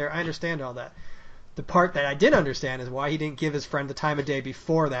order to get there. I understand all that. The part that I didn't understand is why he didn't give his friend the time of day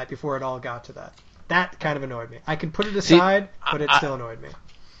before it all got to that. That kind of annoyed me. I can put it aside, but it still annoyed me.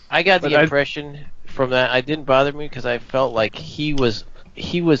 I got the impression from that it didn't bother me because I felt like he was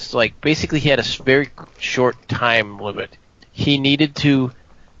basically he had a very short time limit. He needed to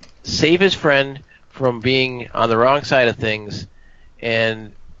save his friend from being on the wrong side of things,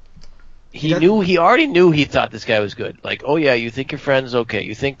 and he already knew he thought this guy was good. Like, oh yeah, you think your friend's okay.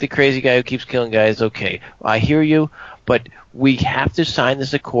 You think the crazy guy who keeps killing guys is okay. I hear you, but we have to sign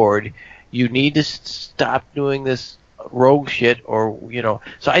this accord. You need to stop doing this rogue shit, or, you know.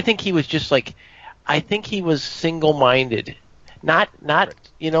 So I think he was just like, I think he was single-minded. Not,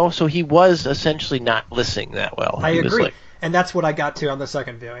 you know, so he was essentially not listening that well. I agree. And that's what I got to on the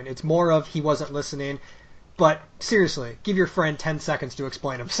second viewing. It's more of he wasn't listening. But seriously, give your friend 10 seconds to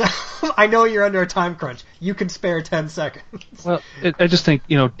explain himself. I know you're under a time crunch. You can spare 10 seconds. Well, I just think,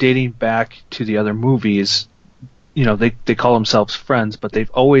 you know, dating back to the other movies, you know, they call themselves friends, but they've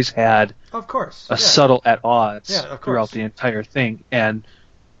always had of course a subtle at odds throughout the entire thing. And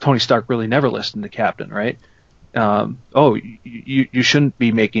Tony Stark really never listened to Captain, right? You shouldn't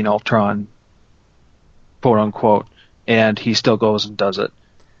be making Ultron, quote unquote, and he still goes and does it.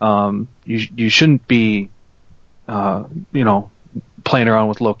 You shouldn't be, you know, playing around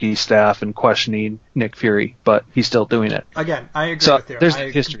with Loki's staff and questioning Nick Fury, but he's still doing it. Again, I agree with you. There's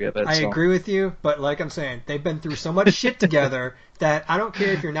a history of it. I agree with you, but like I'm saying, they've been through so much shit together that I don't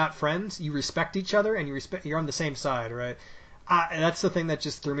care if you're not friends, you respect each other, and you're on the same side, right? That's the thing that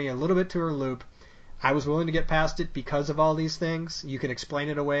just threw me a little bit to a loop. I was willing to get past it because of all these things. You can explain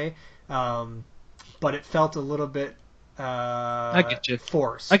it away, but it felt a little bit I get you.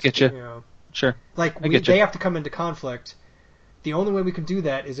 Forced. I get you. You know? Sure. Like, they have to come into conflict. The only way we can do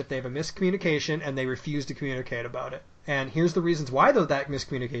that is if they have a miscommunication and they refuse to communicate about it. And here's the reasons why, though, that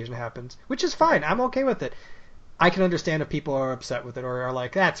miscommunication happens, which is fine. I'm okay with it. I can understand if people are upset with it or are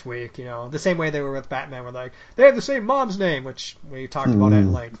like, that's weak, you know. The same way they were with Batman, where like, they have the same mom's name, which we talked about at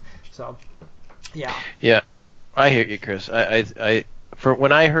length. So, yeah. Yeah, I hear you, Chris. For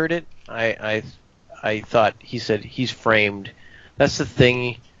when I heard it, I thought he said he's framed. That's the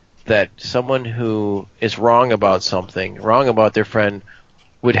thing that someone who is wrong about something, wrong about their friend,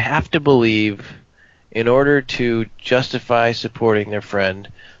 would have to believe in order to justify supporting their friend.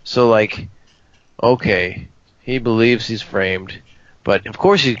 So, like, okay, he believes he's framed, but of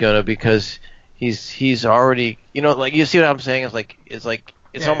course he's gonna, because he's already, you know, like, you see what I'm saying?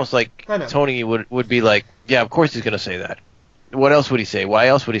 It's almost like Tony would be like, yeah, of course he's gonna say that. What else would he say? Why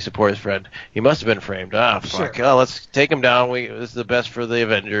else would he support his friend? He must have been framed. Fuck. Sure. Oh, let's take him down. This is the best for the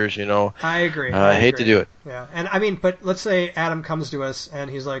Avengers, you know. I agree. I hate to do it. Yeah, and I mean, but let's say Adam comes to us and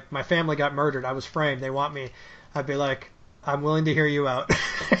he's like, my family got murdered. I was framed. They want me. I'd be like, I'm willing to hear you out.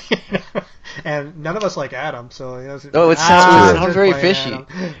 And none of us like Adam, so you know. No, it sounds very fishy.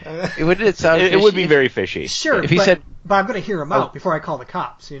 Wouldn't sound fishy? It would be very fishy. Sure, if he said, but I'm going to hear him out before I call the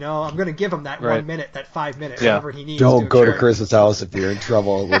cops. You know, I'm going to give him that 1 minute, that 5 minutes, whatever he needs. Don't go to Chris's house if you're in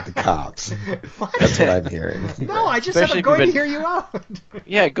trouble with the cops. That's what I'm hearing. No, I just said I'm going to hear you out.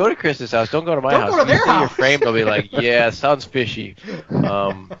 Yeah, go to Chris's house. Don't go to my house. Don't go to their house. You're framed. They'll be like, yeah, sounds fishy.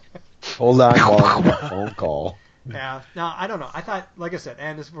 Hold on, phone call. Yeah, no, I don't know. I thought, like I said,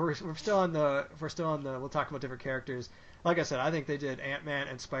 and we're still on the, we'll talk about different characters. Like I said, I think they did Ant-Man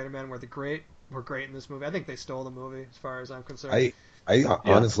and Spider-Man were great in this movie. I think they stole the movie, as far as I'm concerned. I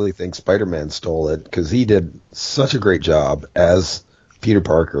honestly think Spider-Man stole it, because he did such a great job as Peter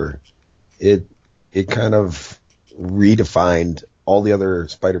Parker. It kind of redefined all the other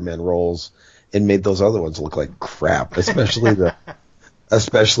Spider-Man roles and made those other ones look like crap, especially the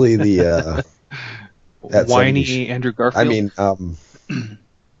that whiny Andrew Garfield. I mean,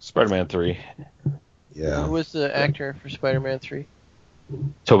 Spider-Man 3. Yeah. Who was the actor for Spider-Man 3?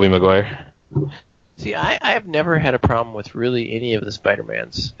 Tobey Maguire. See, I have never had a problem with really any of the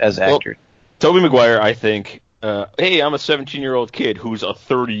Spider-Mans as actors. Tobey Maguire, I think, hey, I'm a 17-year-old kid who's a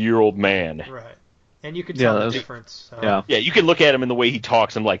 30-year-old man. Right. And you could tell the difference. So. Yeah, you can look at him in the way he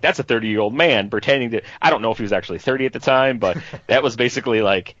talks and like, that's a 30-year-old man pretending to... I don't know if he was actually 30 at the time, but that was basically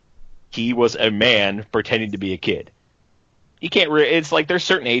like... He was a man pretending to be a kid. You can't. It's like there's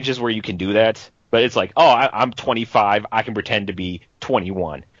certain ages where you can do that, but it's like, oh, I'm 25. I can pretend to be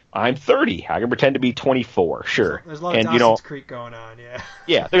 21. I'm 30. I can pretend to be 24. Sure. There's a lot of Dawson's Creek going on. Yeah.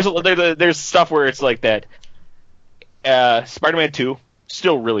 Yeah. There's stuff where it's like that. Spider-Man 2.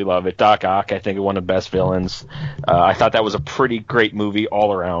 Still really love it. Doc Ock, I think, one of the best villains. I thought that was a pretty great movie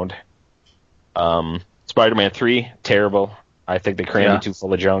all around. Spider-Man 3, terrible. I think they crammed it too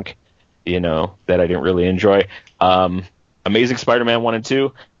full of junk. You know, that I didn't really enjoy. Amazing Spider-Man 1 and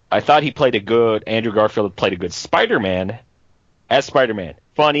 2. I thought Andrew Garfield played a good Spider-Man as Spider-Man.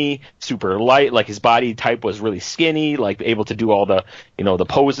 Funny, super light, like his body type was really skinny, like able to do all the, you know, the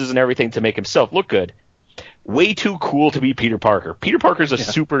poses and everything to make himself look good. Way too cool to be Peter Parker. Peter Parker's a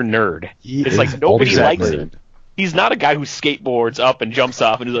super nerd. It's like nobody likes him. he's not a guy who skateboards up and jumps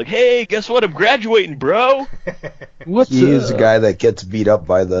off and is like, "Hey, guess what? I'm graduating, bro." He is a guy that gets beat up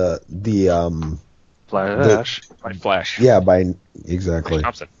by the Flash. By Flash. Yeah, exactly.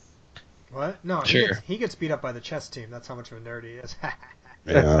 Thompson. What? No, Sure. he gets beat up by the chess team. That's how much of a nerd he is.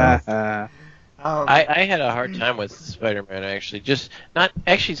 Yeah. I had a hard time with Spider-Man, actually.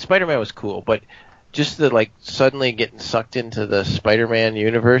 Spider-Man was cool, but just the, like, suddenly getting sucked into the Spider-Man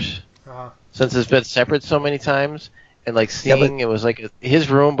universe, since it's been separate so many times, and, like, seeing it was, like, his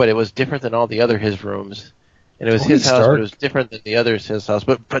room, but it was different than all the other his rooms. And it was his house, but it was different than the others' his house,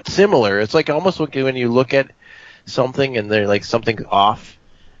 but similar. It's like almost like when you look at something and they're like something off.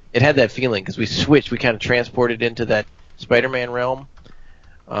 It had that feeling because we switched. We kind of transported into that Spider-Man realm.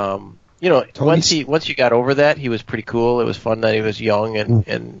 Once you got over that, he was pretty cool. It was fun that he was young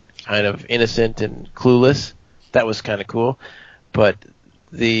and kind of innocent and clueless. That was kind of cool. But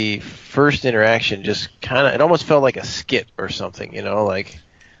the first interaction just it almost felt like a skit or something, like,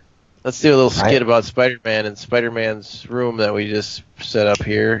 let's do a little skit about Spider-Man and Spider-Man's room that we just set up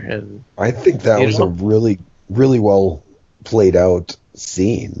here. And I think that was a really, really well played out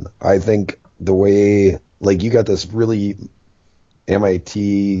scene. I think the way, like, you got this really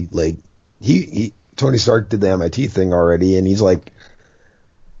MIT, like, Tony Stark did the MIT thing already, and he's like,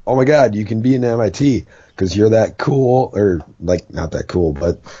 oh my God, you can be in MIT because you're that cool, or, like, not that cool,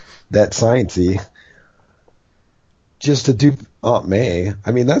 but that sciencey. Just to dupe Aunt May,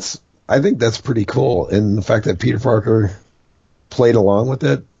 I think that's pretty cool, and the fact that Peter Parker played along with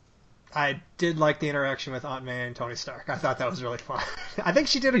it. I did like the interaction with Aunt May and Tony Stark. I thought that was really fun. I think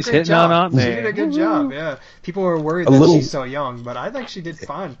she did a He's great hitting job. on Aunt May. She did a good job, yeah. People were worried that she's so young, but I think she did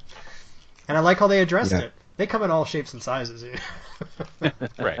fine. And I like how they addressed it. They come in all shapes and sizes.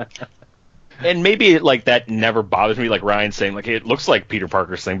 Right. And maybe, like, that never bothers me, like Ryan's saying, like, it looks like Peter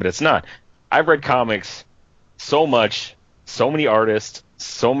Parker's thing, but it's not. I've read comics so much, so many artists,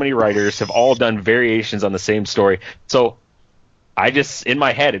 so many writers have all done variations on the same story. So I just, in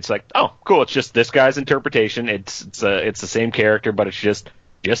my head, it's like, oh, cool, it's just this guy's interpretation. It's the same character, but it's just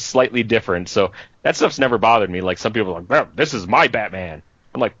slightly different. So that stuff's never bothered me. Like, some people are like, well, this is my Batman.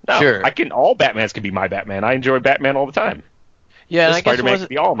 I'm like, no, sure. all Batmans can be my Batman. I enjoy Batman all the time. Yeah, and I guess Spider-Man can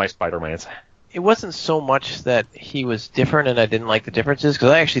be all my Spider-Mans. It wasn't so much that he was different and I didn't like the differences, because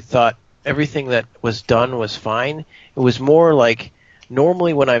I actually thought everything that was done was fine. It was more like,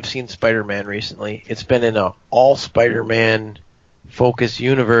 normally when I've seen Spider-Man recently, it's been in a all Spider-Man focused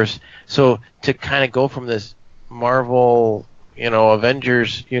universe. So to kind of go from this Marvel,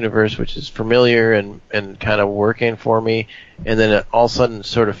 Avengers universe, which is familiar and kind of working for me, and then all of a sudden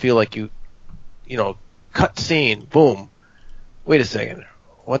sort of feel like you cut scene, boom. Wait a second,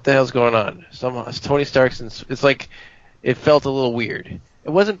 what the hell's going on? Tony Stark's, it's like, it felt a little weird.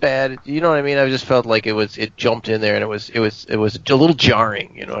 It wasn't bad, you know what I mean? I just felt like it jumped in there, and it was a little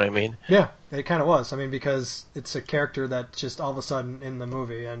jarring, you know what I mean? Yeah, it kind of was. I mean, because it's a character that just all of a sudden in the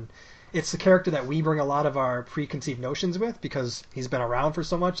movie, and it's the character that we bring a lot of our preconceived notions with because he's been around for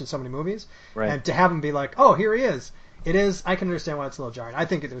so much in so many movies. Right. And to have him be like, oh, here he is. It is. I can understand why it's a little jarring. I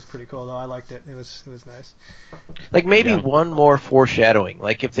think it was pretty cool, though. I liked it. It was nice. Like, maybe one more foreshadowing.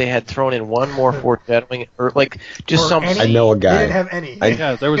 Like, if they had thrown in one more foreshadowing, or like just some. I know a guy. They didn't have any.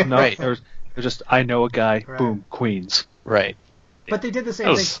 There was no. Right. There was just, I know a guy. Right. Boom, Queens. Right. But they did the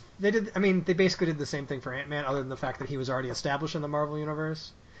same thing. They basically did the same thing for Ant-Man, other than the fact that he was already established in the Marvel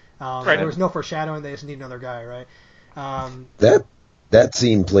universe. Right. There was no foreshadowing. They just need another guy, right? That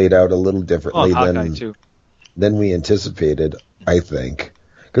scene played out a little differently than we anticipated, I think,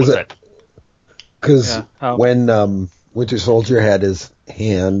 because when Winter Soldier had his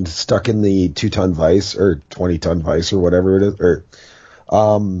hand stuck in the 2-ton vice or 20-ton vice or whatever it is, or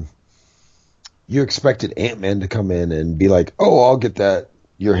you expected Ant-Man to come in and be like, "Oh, I'll get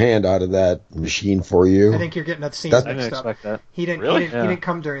your hand out of that machine for you." I think you're getting that scene I didn't mixed up. expect that. He didn't. Really? He didn't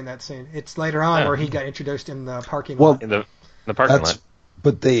come during that scene. It's later on where he got introduced in the parking Well, lot. In the parking lot.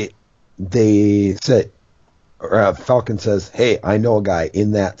 But they said, Falcon says, "Hey, I know a guy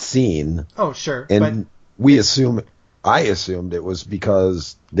in that scene." Oh, sure. And I assumed it was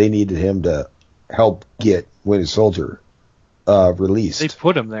because they needed him to help get Winter Soldier released. They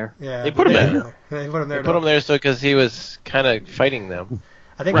put him there. Yeah, They put him there. They put him there. They put him there so because he was kind of fighting them.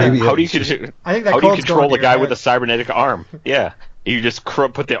 I think. Right. How do you I think that how do you code's control going a to guy your with a head. cybernetic arm? Yeah, you just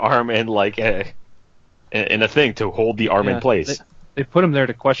put the arm in like in a thing to hold the arm in place. They put him there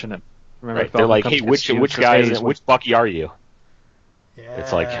to question him. Remember, Right? They're like, Falcon hey, comes to which Steve guy and is says, which Bucky are you? Yeah.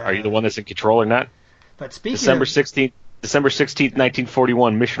 It's like, are you the one that's in control or not? But speaking December of 16th,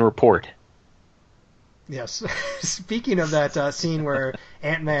 1941, mission report. yes, speaking of that scene where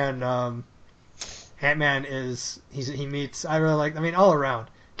Ant-Man Ant-Man he meets, I really like, I mean, all around.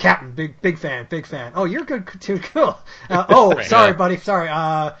 Captain, big fan. Oh, you're good too, cool. Sorry, buddy, sorry.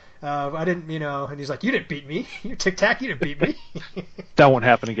 I didn't, and he's like, you didn't beat me. You're Tic-Tac, you didn't beat me. That won't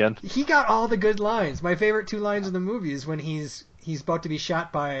happen again. He got all the good lines. My favorite 2 lines in the movie is when he's about to be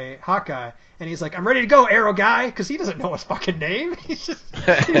shot by Hawkeye, and he's like, I'm ready to go, Arrow Guy, because he doesn't know his fucking name. He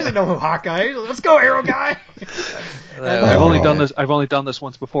doesn't know who Hawkeye is. Let's go, Arrow Guy. I've only done this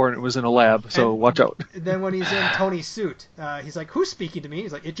once before, and it was in a lab, so watch out. Then when he's in Tony's suit, he's like, who's speaking to me?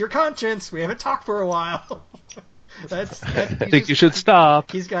 He's like, it's your conscience. We haven't talked for a while. I think you should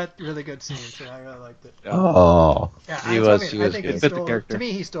stop. He's got really good scenes, and I really liked it. Oh. Yeah, he was good. To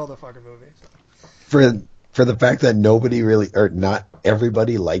me, he stole the fucking movie. So. For the fact that not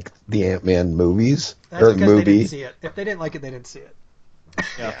everybody liked the Ant-Man movies That's or because movie. They didn't see it. If they didn't like it, they didn't see it.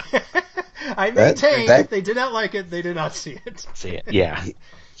 Yeah. I maintain if they did not like it, they did not see it. See it, yeah.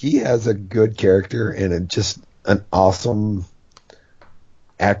 He has a good character and just an awesome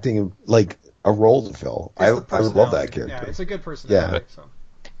acting, like a role to fill. I love that character. Yeah, it's a good personality. Yeah. So.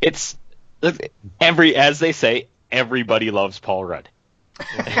 It's as they say, everybody loves Paul Rudd.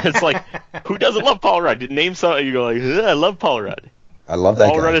 It's like, who doesn't love Paul Rudd? Name something, you go like, I love Paul Rudd. I love that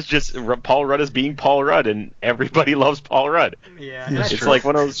guy. Paul Rudd is being Paul Rudd, and everybody loves Paul Rudd. Yeah, it's like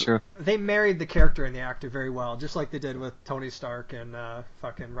one of those. True. They married the character and the actor very well, just like they did with Tony Stark and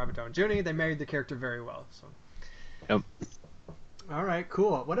fucking Robert Downey Jr. They married the character very well. So. Yep. All right,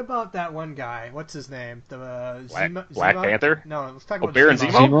 cool. What about that one guy? What's his name? The Black Panther? No, let's talk about Baron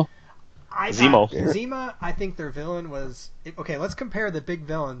Zemo. Zemo. Zemo, I think their villain was... Okay, let's compare the big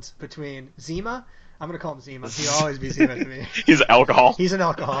villains between Zemo. I'm going to call him Zemo. He'll always be Zemo to me. He's alcohol. He's an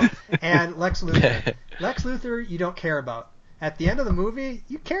alcohol. And Lex Luthor. Lex Luthor, you don't care about. At the end of the movie,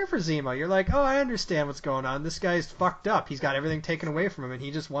 you care for Zemo. You're like, oh, I understand what's going on. This guy's fucked up. He's got everything taken away from him, and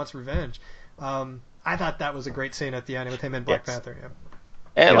he just wants revenge. I thought that was a great scene at the end with him and Black Panther. Yeah.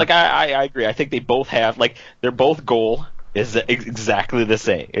 And I agree. I think they both have their both goal is exactly the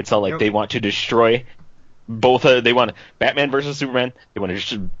same. It's not like they want to destroy both. They want Batman versus Superman. They want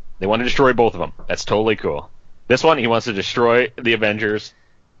to destroy both of them. That's totally cool. This one, he wants to destroy the Avengers,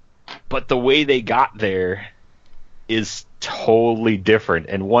 but the way they got there is totally different.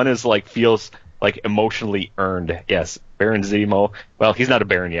 And one is feels like emotionally earned. Yes, Baron Zemo. Well, he's not a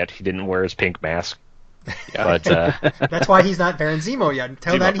Baron yet. He didn't wear his pink mask. Yeah. But that's why he's not Baron Zemo yet.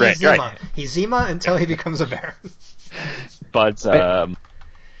 Until then, he's Zemo. Right. He's Zemo until he becomes a Baron. But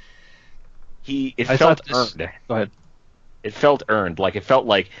it felt earned. Go ahead. It felt earned. It felt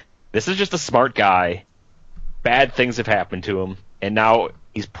like this is just a smart guy. Bad things have happened to him, and now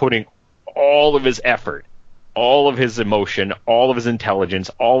he's putting all of his effort, all of his emotion, all of his intelligence,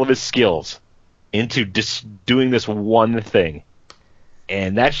 all of his skills into just doing this one thing.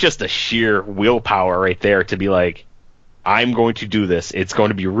 And that's just a sheer willpower right there to be like, I'm going to do this. It's going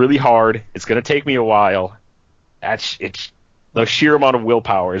to be really hard. It's going to take me a while. It's the sheer amount of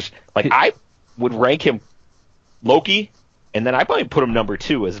willpower. I would rank him Loki, and then I probably put him number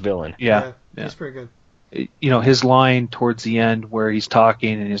 2 as villain. Yeah. He's pretty good. His line towards the end where he's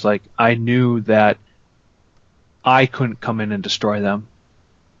talking and he's like, I knew that I couldn't come in and destroy them.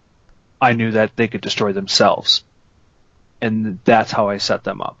 I knew that they could destroy themselves. And that's how I set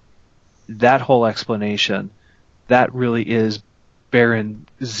them up. That whole explanation, that really is Baron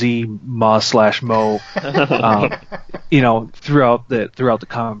Zemo / throughout the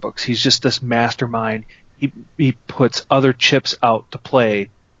comic books. He's just this mastermind. He puts other chips out to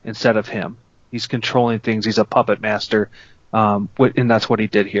play instead of him. He's controlling things. He's a puppet master, and that's what he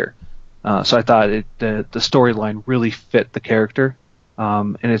did here. So I thought the storyline really fit the character,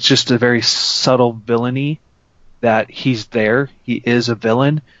 and it's just a very subtle villainy that he's there. He is a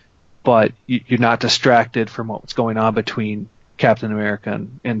villain, but you're not distracted from what's going on between Captain America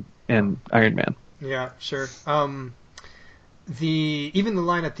and Iron Man. Yeah, sure. Even the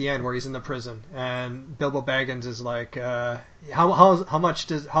line at the end where he's in the prison and Bilbo Baggins is like, how much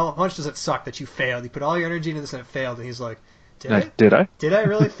does it suck that you failed? You put all your energy into this and it failed, and he's like, Did I? Did I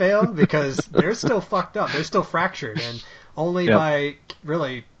really fail? Because they're still fucked up. They're still fractured, and only by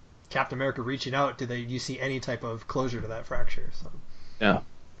really Captain America reaching out do you see any type of closure to that fracture. So. Yeah.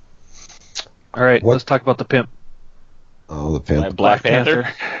 All right, let's talk about the pimp. Oh, the pimp. Black Panther.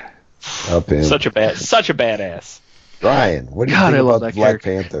 Pimp. Such a badass. Brian, what do you think about Black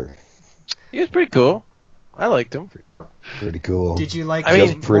Panther? He was pretty cool. I liked him. Pretty cool. Did you like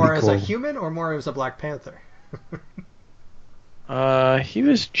him more as a human or more as a Black Panther? He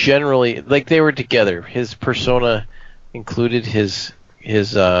was generally they were together. His persona included his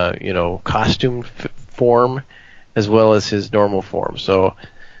costume form as well as his normal form. So,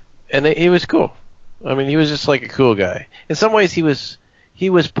 and he was cool. I mean, he was just like a cool guy. In some ways, he was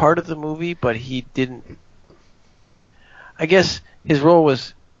part of the movie, but he didn't. I guess his role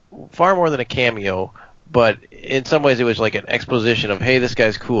was far more than a cameo, but in some ways, it was like an exposition of, "Hey, this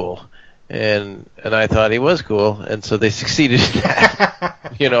guy's cool," and I thought he was cool, and so they succeeded in that.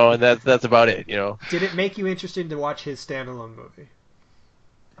 And that's about it. Did it make you interested to watch his standalone movie?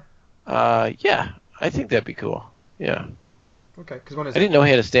 Yeah, I think that'd be cool. Yeah. Okay, because when is I didn't know he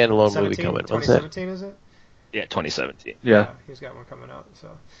had a standalone movie 17? coming. 2017 is it? Yeah, 2017. Yeah. He's got one coming out. So.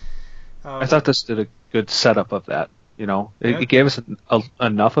 I thought this did a good setup of that. It gave us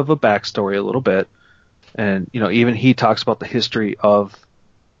enough of a backstory a little bit, and even he talks about the history of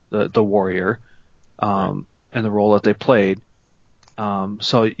the warrior, and the role that they played.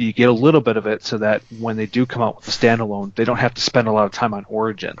 So you get a little bit of it, so that when they do come out with the standalone, they don't have to spend a lot of time on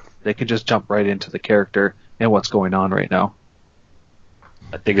origin. They can just jump right into the character and what's going on right now.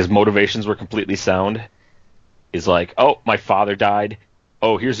 I think his motivations were completely sound. He's like, oh, my father died.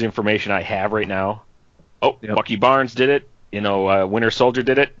 Oh, here's the information I have right now. Oh, yep. Bucky Barnes did it. Winter Soldier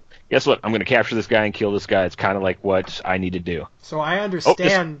did it. Guess what? I'm going to capture this guy and kill this guy. It's kind of like what I need to do. So I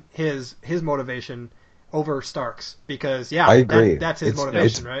understand his motivation over Stark's because, I agree. That's his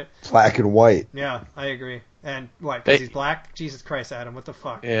motivation, right? Black and white. Yeah, I agree. And what? Because he's black? Jesus Christ, Adam! What the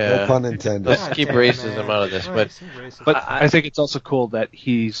fuck? Yeah. No pun intended. Let's keep racism out of this. But I think it's also cool that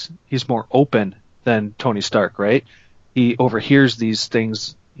he's more open than Tony Stark, right? He overhears these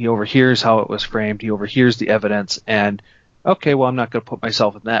things. He overhears how it was framed. He overhears the evidence, and okay, well, I'm not going to put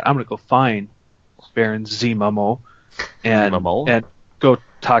myself in that. I'm going to go find Baron Zemo and go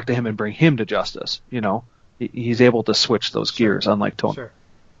talk to him and bring him to justice. He's able to switch those gears, unlike Tony. Sure.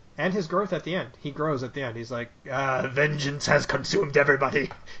 And his growth at the end. He grows at the end. He's like, vengeance has consumed everybody.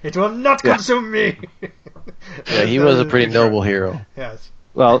 It will not consume me. Yeah, he was a pretty noble hero. Yes.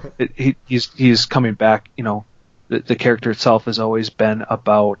 Well, he's coming back. The character itself has always been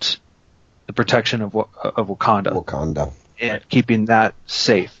about the protection of Wakanda. And keeping that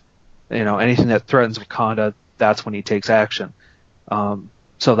safe. Anything that threatens Wakanda, that's when he takes action.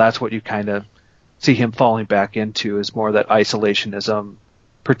 So that's what you kind of see him falling back into, is more that isolationism,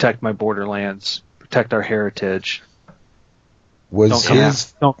 protect my borderlands, protect our heritage.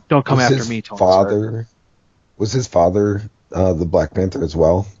 Don't come after me, Tony Stark. Was his father the Black Panther as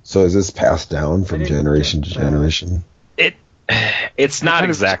well? So is this passed down from generation to generation? It's not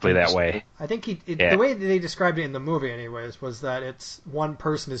exactly that way. I think the way they described it in the movie, anyways, was that it's one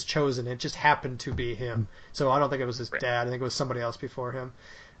person is chosen. It just happened to be him. So I don't think it was his dad. I think it was somebody else before him.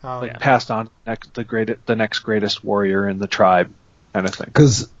 Passed on the next greatest warrior in the tribe, kind of thing.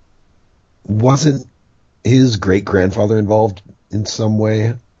 Because wasn't his great grandfather involved in some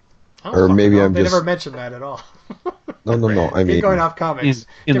way? Or maybe they never mentioned that at all. No. I mean, going off comics.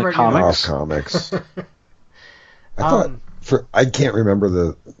 In the comics. Off comics. I can't remember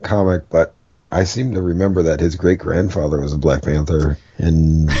the comic, but I seem to remember that his great grandfather was a Black Panther,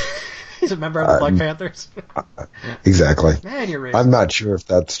 and he's a member of the Black Panthers. Exactly. Man, you're racist. I'm not sure if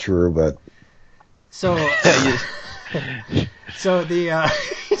that's true, but so the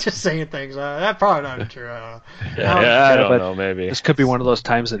just saying things that's probably not true. I don't know. Maybe this could be one of those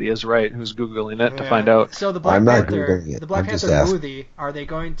times that he is right. Who's googling it to find out? So the Black Panther movie, are they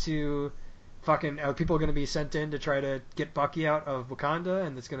going to? Are people going to be sent in to try to get Bucky out of Wakanda,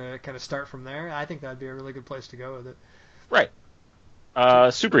 and it's going to kind of start from there? I think that'd be a really good place to go with it. Right.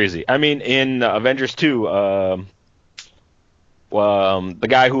 Super easy. I mean, in Avengers 2, the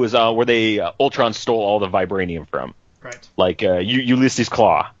guy who was where they Ultron stole all the vibranium from. Right. Like Ulysses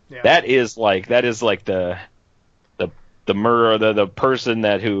Claw. Yeah. That is like the murderer, the person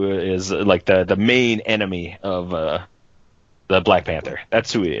who is like the main enemy of the Black Panther.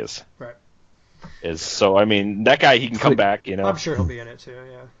 That's who he is. Right. So I mean, that guy, he can come back, I'm sure he'll be in it too,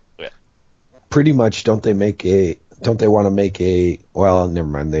 yeah. Pretty much, don't they want to make a, well, never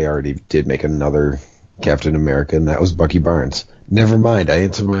mind, they already did make another Captain America, and that was Bucky Barnes. Never mind, I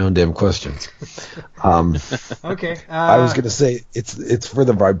answered my own damn question. Okay. I was going to say, it's for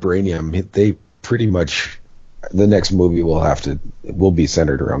the vibranium. They pretty much, the next movie will be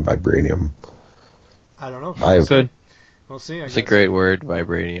centered around vibranium. I don't know. Good. We'll see. It's a great word,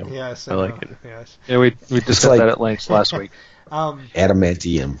 vibranium. Yes, I like it. Yes. Yeah, we discussed that at length last week.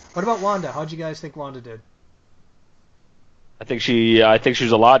 Adamantium. What about Wanda? How'd you guys think Wanda did? I think she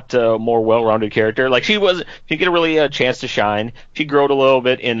was a lot more well-rounded character. Like she didn't get really a chance to shine. She grew a little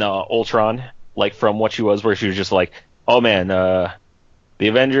bit in Ultron, like from what she was, where she was just like, oh man, the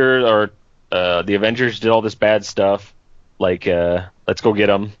Avengers did all this bad stuff. Like, let's go get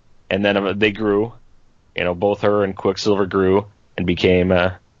them. And then they grew. Both her and Quicksilver grew and became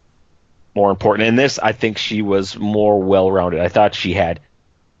more important. In this, I think she was more well-rounded. I thought she had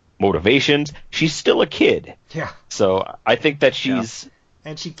motivations. She's still a kid. Yeah. So I think that she's...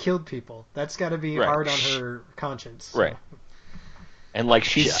 And she killed people. That's got to be hard on her conscience. So. Right. And, like,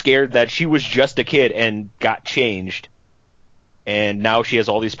 she's scared that she was just a kid and got changed. And now she has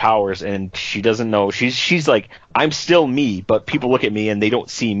all these powers, and she doesn't know. She's like, I'm still me, but people look at me and they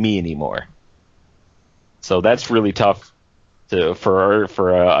don't see me anymore. So that's really tough for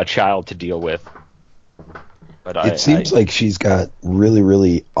a child to deal with. But it seems like she's got really,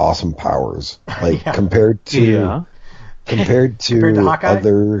 really awesome powers. Like compared to Hawkeye?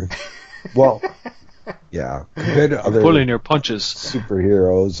 other, well, compared to other pulling your punches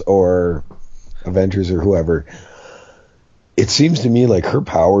superheroes or Avengers or whoever. It seems to me like her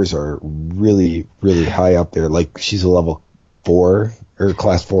powers are really, really high up there. Like she's a level 4 or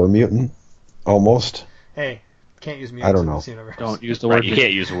class 4 mutant, almost. Hey, can't use mutants I don't know. in this universe. Don't use the word. You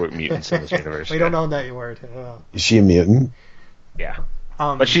can't use the word mutants in this universe. We don't know that word. Is she a mutant? Yeah.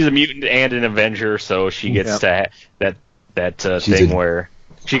 But she's a mutant and an Avenger, so she gets to that thing where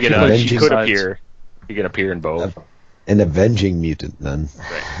she can appear. She can appear in both. An avenging mutant, then.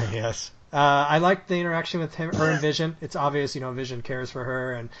 Right. Yes. I like the interaction with her and Vision. It's obvious, Vision cares for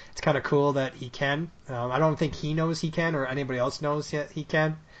her, and it's kind of cool that he can. I don't think he knows he can, or anybody else knows yet he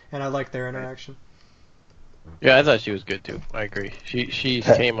can, and I like their interaction. Yeah, I thought she was good too. I agree. She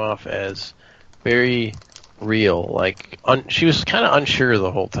came off as very real. Like she was kind of unsure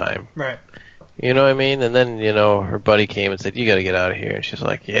the whole time. Right. You know what I mean? And then her buddy came and said, "You got to get out of here." And she's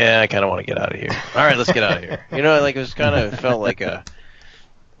like, "Yeah, I kind of want to get out of here." All right, let's get out of here. Like it was kind of felt like a.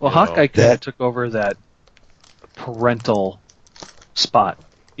 Well, Hawkeye kind of took over that parental spot,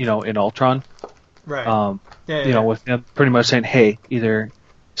 in Ultron. Right. With him pretty much saying, "Hey, either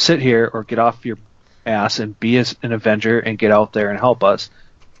sit here or get off your ass and be an Avenger and get out there and help us."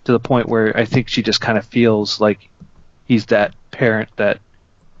 To the point where I think she just kind of feels like he's that parent that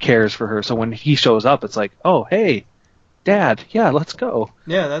cares for her. So when he shows up, it's like, "Oh, hey, Dad, yeah, let's go."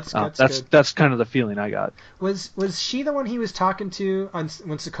 Yeah, that's good. That's kind of the feeling I got. Was she the one he was talking to when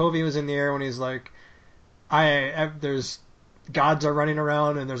Sokovia was in the air when he's like, there's gods are running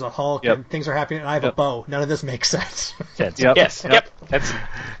around and there's a Hulk and things are happening and I have a bow. None of this makes sense. Yep. That's.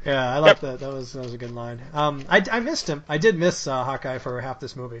 Yeah, I like that. That was a good line. I missed him. I did miss Hawkeye for half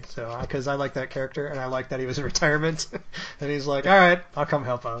this movie, so because I like that character and I like that he was in retirement and he's like, all right, I'll come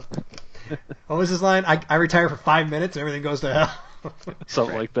help out. What was his line? I retire for 5 minutes and everything goes to hell.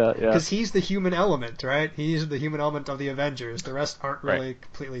 Something like that, yeah. Because he's the human element, right? He's the human element of the Avengers. The rest aren't really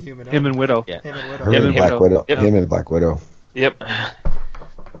completely human. Him and Widow. Yeah. Him and Widow. Him and Black Widow. Him and Black Widow. Yep.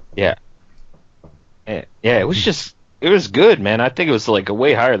 Yeah. Yeah, it was good, man. I think it was like a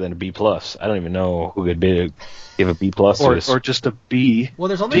way higher than a B+. I don't even know who could give a B+ or just a B. Well,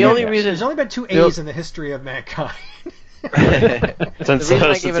 there's only been 2 A's in the history of mankind. Since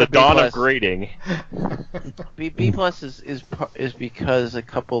the dawn of grading. B+ is because a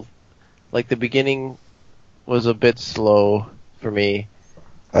couple, like the beginning was a bit slow for me.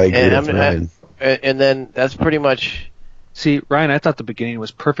 I agree with Ryan. And then that's pretty much. See, Ryan, I thought the beginning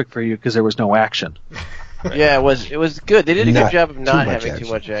was perfect for you because there was no action. Yeah, it was good. They did a good job of not having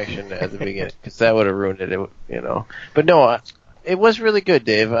too much action at the beginning because that would have ruined it, But no, it was really good,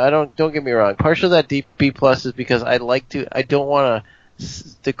 Dave. Don't get me wrong. Partially that B+ is because I don't want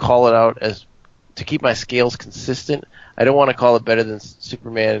to call it out as to keep my scales consistent. I don't want to call it better than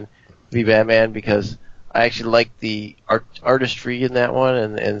Superman v Batman because I actually like the artistry in that one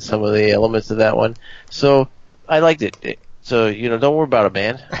and some of the elements of that one. So I liked it. So, don't worry about it,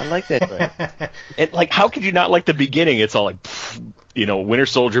 man. I like that. And, like, how could you not like the beginning? It's all like, Winter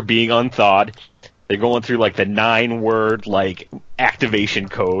Soldier being unthawed. They're going through, like, the 9-word, like, activation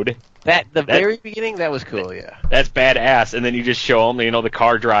code. The very beginning, that was cool, yeah. That's badass. And then you just show them, the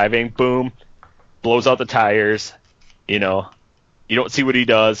car driving, boom, blows out the tires, You don't see what he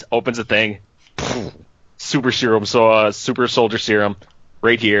does, opens the thing, super soldier serum,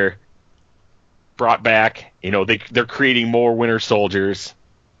 right here. Brought back, they're creating more Winter Soldiers,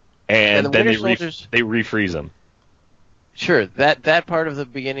 and then they refreeze them. Sure, that part of the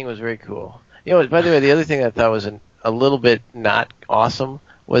beginning was very cool. By the way, the other thing I thought was a little bit not awesome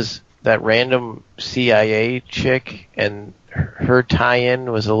was that random CIA chick, and her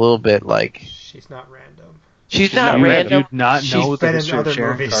tie-in was a little bit like. She's not random. She's not random. You'd not know that she was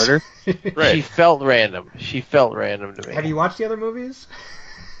Sharon Carter. Right. She felt random. to me. Have you watched the other movies?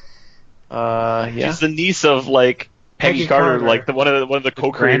 Yeah. She's the niece of like Peggy Carter, like one of the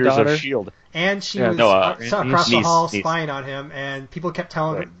co-creators of S.H.I.E.L.D. And she was across the hall spying on him, and people kept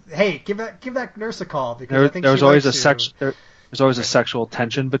telling her, "Hey, give that nurse a call because I think there was she always likes a section. There's always a sexual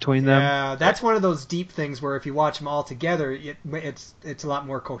tension between them. Yeah, that's one of those deep things where if you watch them all together, it's a lot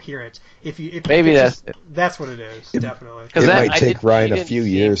more coherent. Maybe that's what it is, definitely. It might take Ryan a few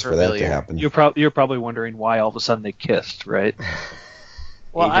years for that to happen. You're probably wondering why all of a sudden they kissed, right?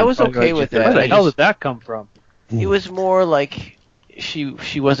 Well, I was okay with that. Where the hell did that come from? It was more like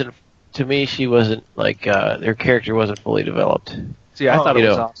she wasn't. To me, she wasn't like her character wasn't fully developed. See, I thought it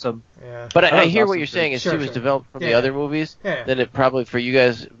was awesome. Yeah. But I hear what you're saying. If she was developed from the other movies, then it probably, for you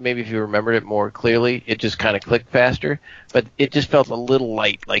guys, maybe if you remembered it more clearly, it just kind of clicked faster. But it just felt a little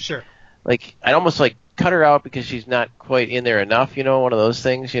light. Like I'd almost like cut her out because she's not quite in there enough. One of those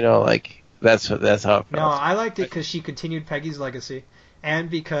things. Like that's how it felt. No, I liked it because she continued Peggy's legacy, and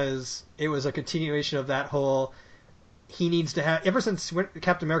because it was a continuation of that whole. He needs to have, ever since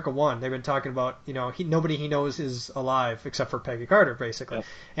Captain America 1, they've been talking about, nobody he knows is alive except for Peggy Carter, basically. Yep.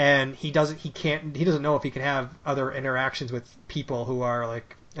 And he doesn't know if he can have other interactions with people who are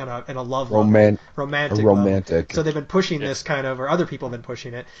like in a love romantic. So they've been pushing this kind of, or other people have been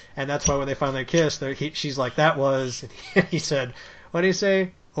pushing it, and that's why when they finally kissed, she's like, that was, he said, what did he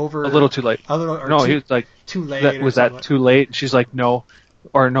say? Over a little too late. He was like too late. Was that too late? And she's like, no,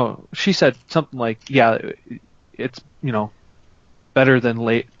 or no. She said something like, yeah. It's better than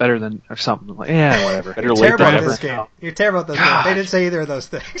late, better than or something like whatever. Better late than never. You're terrible at this game. They didn't say either of those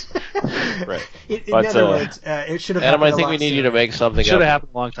things. Right. In other words, it should have. Adam, I think we need you to make something. Should have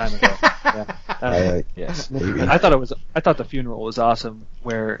happened a long time ago. Yes. I thought the funeral was awesome.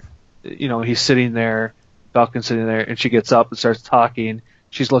 Where he's sitting there, Falcon's sitting there, and she gets up and starts talking.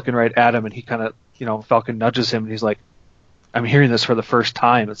 She's looking right at him, and he kind of Falcon nudges him, and he's like, "I'm hearing this for the first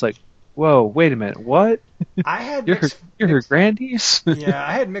time." It's like, whoa, wait a minute, what? I had you're her grandies? Yeah,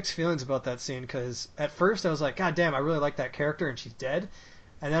 I had mixed feelings about that scene because at first I was like, God damn, I really like that character and she's dead.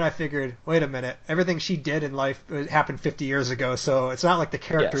 And then I figured, wait a minute, everything she did in life happened 50 years ago, so it's not like the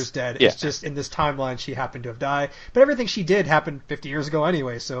character's dead. It's just in this timeline she happened to have died. But everything she did happened 50 years ago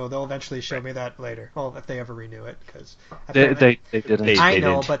anyway, so they'll eventually show me that later. Well, if they ever renew it, because they didn't. I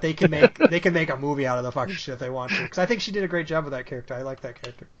know, but they can make a movie out of the fucking shit if they want to. Because I think she did a great job with that character. I like that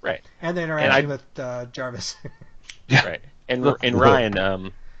character. Right. And the interaction with Jarvis. Right. And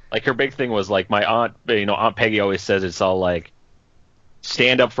Ryan, like her big thing was like my aunt, Aunt Peggy always says it's all like.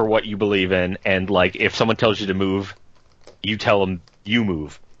 Stand up for what you believe in, and like if someone tells you to move, you tell them you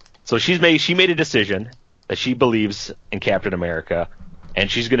move. So she made a decision that she believes in Captain America,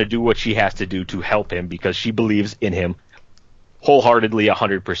 and she's going to do what she has to do to help him because she believes in him wholeheartedly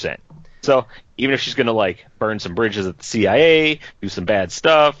 100%. So even if she's going to like burn some bridges at the CIA, do some bad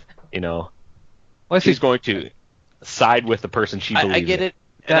stuff, she's going to side with the person she believes in. I get it,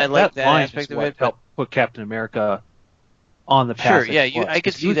 and I like that aspect of it. Help put Captain America on the path. Sure, yeah, I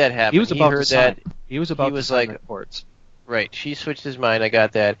could see that happen. He was about to sign the courts. Right, she switched his mind, I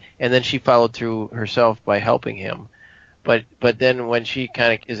got that, and then she followed through herself by helping him. But then when she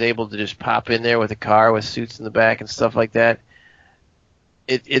kind of is able to just pop in there with a car with suits in the back and stuff like that,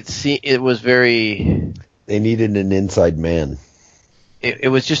 it was very... They needed an inside man.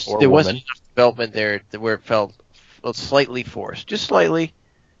 It was just, there wasn't enough development there where it felt slightly forced. Just slightly.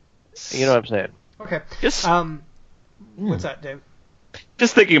 You know what I'm saying? Okay. What's that, Dave?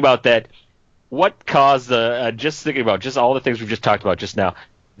 Just thinking about that, what caused just thinking about just all the things we've just talked about just now,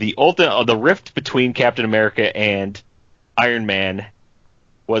 the rift between Captain America and Iron Man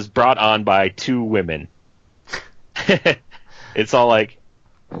was brought on by two women. It's all like,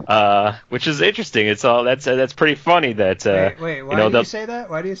 which is interesting. It's all that's pretty funny. That wait, why do you say that?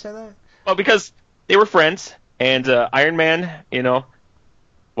 Why do you say that? Well, because they were friends, and Iron Man,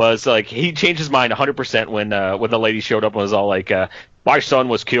 was like he changed his mind 100% when the lady showed up and was all like, my son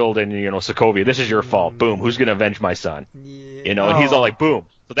was killed in Sokovia. This is your fault. Boom. Who's gonna avenge my son? Yeah. And he's all like, boom.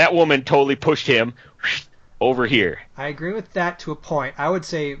 So that woman totally pushed him over here. I agree with that to a point. I would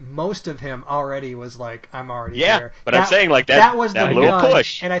say most of him already was like, I'm already there. Yeah, but I'm saying like that was the little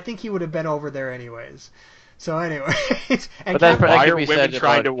push, and I think he would have been over there anyways. So anyway, and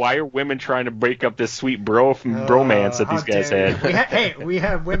why are women trying to break up this sweet bromance that these guys had? We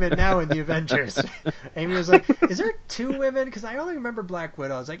have women now in the Avengers. Amy was like, "Is there two women? Because I only remember Black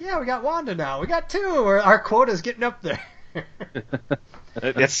Widow." I was like, "Yeah, we got Wanda now. We got two. Our quota's getting up there."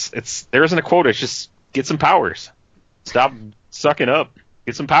 There isn't a quota. It's just get some powers. Stop sucking up.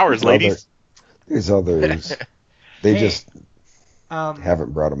 Get some powers, ladies. There's others. They just.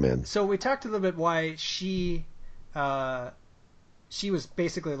 Haven't brought them in. So we talked a little bit why she was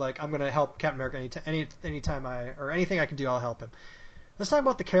basically like, I'm going to help Captain America anytime anything I can do, I'll help him. Let's talk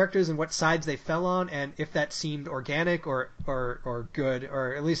about the characters and what sides they fell on, and if that seemed organic or good,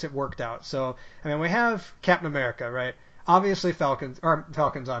 or at least it worked out. So, I mean, we have Captain America, right? obviously Falcon's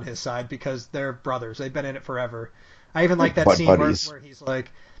on his side because they're brothers. They've been in it forever. I even like that scene where he's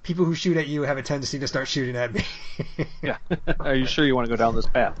like, people who shoot at you have a tendency to start shooting at me. Yeah. Are you sure you want to go down this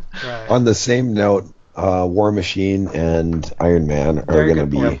path? Right. On the same note, War Machine and Iron Man are going to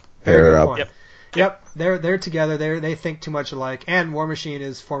be paired up. Yep. They're together. They think too much alike. And War Machine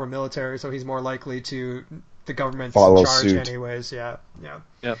is former military, so he's more likely to the government's follow charge suit. Anyways. Yeah.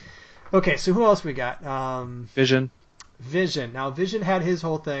 Yep. Okay, so who else we got? Vision. Now, Vision had his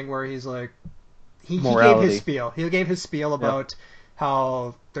whole thing where he's like, he gave his spiel. He gave his spiel about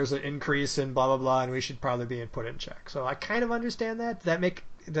how there's an increase in blah blah blah, and we should probably be put in check. So I kind of understand that.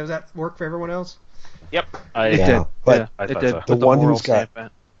 Does that work for everyone else? Yep, it did. But I it thought did. so.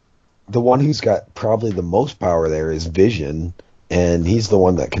 The one who's got probably the most power there is Vision, and he's the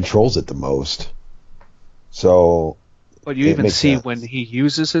one that controls it the most. So, but you even see when he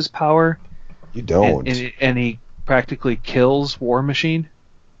uses his power, you don't, and he practically kills War Machine.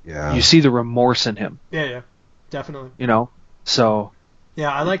 Yeah, you see the remorse in him. Yeah, definitely. So.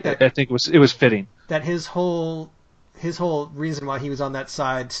 Yeah, I like that. I think it was fitting that his whole reason why he was on that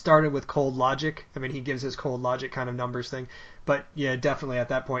side started with cold logic. I mean, he gives his cold logic kind of numbers thing, but yeah, definitely at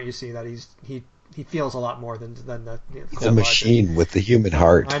that point you see that he feels a lot more than the. He's a machine logic. With the human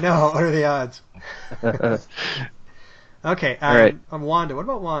heart. I know. What are the odds? Okay, all right. Wanda. What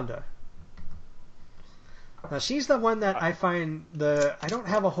about Wanda? Now she's the one that I find I don't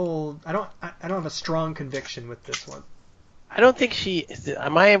have a strong conviction with this one. I don't think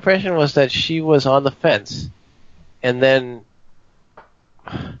my impression was that she was on the fence, and then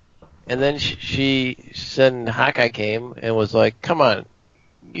Hawkeye came and was like, "Come on,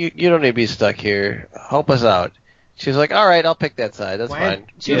 you don't need to be stuck here. Help us out." She was like, "All right, I'll pick that side. That's fine."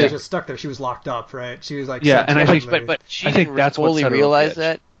 She was just stuck there. She was locked up, right? She was like, yeah, and I think, but she didn't fully realize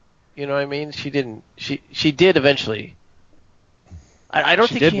that. You know what I mean? She didn't. She did eventually. I don't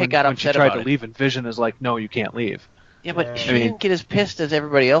think she had got upset about it. When she tried to leave, and Vision is like, "No, you can't leave." Yeah, but she didn't get as pissed as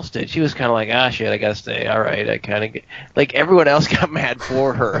everybody else did. She was kind of like, shit, I gotta stay. All right, I kind of get... Like, everyone else got mad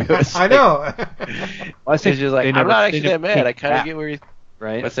for her. I know. I think she was like, I'm not actually that mad. I kind of get where you...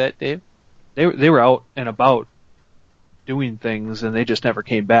 Right? What's that, Dave? They were out and about doing things, and they just never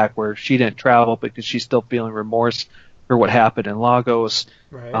came back, where she didn't travel because she's still feeling remorse for what happened in Lagos.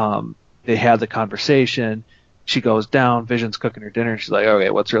 Right. They had the conversation. She goes down, Vision's cooking her dinner. She's like,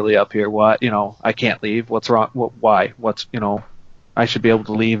 okay, what's really up here? What, I can't leave. What's wrong? Why? I should be able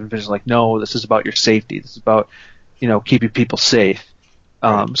to leave. And Vision's like, no, this is about your safety. This is about, keeping people safe.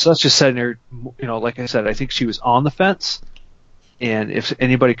 So that's just setting her, like I said, I think she was on the fence. And if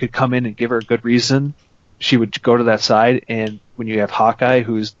anybody could come in and give her a good reason, she would go to that side. And when you have Hawkeye,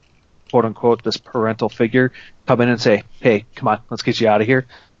 who's quote unquote this parental figure, come in and say, hey, come on, let's get you out of here.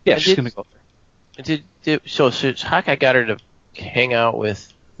 Yeah, she's going to go there. So Hawkeye got her to hang out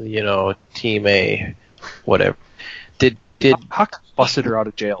with, Team A, whatever. Did Hawkeye busted her out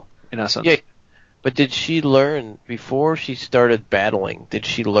of jail, in essence? Yeah, but did she learn, before she started battling, did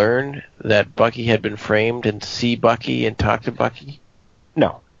she learn that Bucky had been framed and see Bucky and talk to Bucky?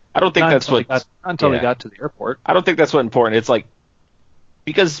 No. I don't think that's what... Until they got to the airport. I don't think that's what important. It's like...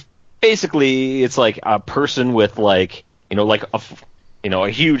 Because basically it's like a person with like, a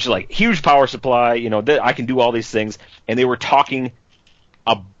huge power supply, that I can do all these things, and they were talking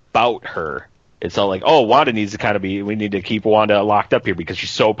about her. It's all like, oh, Wanda needs to we need to keep Wanda locked up here because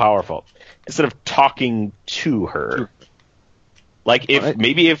she's so powerful. Instead of talking to her. Like,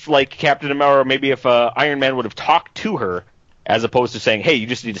 if Captain America, or maybe if Iron Man would have talked to her, as opposed to saying, hey, you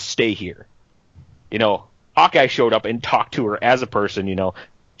just need to stay here. Hawkeye showed up and talked to her as a person,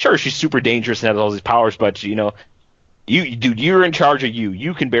 Sure, she's super dangerous and has all these powers, but, you're in charge of you.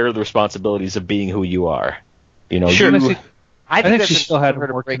 You can bear the responsibilities of being who you are. Sure. I think she still had her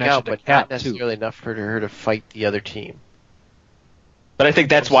to break out, but not necessarily enough for her to fight the other team. But I think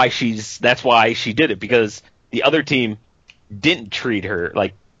that's why she did it, because the other team didn't treat her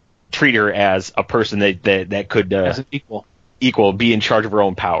as a person that could as an equal be in charge of her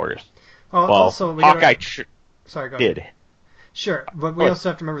own powers. Well, also, Hawkeye did. Sure, but we also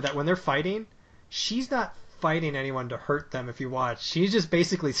have to remember that when they're fighting, she's not fighting anyone to hurt them. If you watch, she's just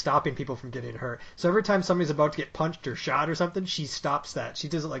basically stopping people from getting hurt. So every time somebody's about to get punched or shot or something, she stops that. She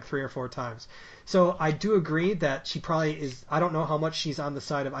does it like 3 or 4 times. So I do agree that she probably is. I don't know how much she's on the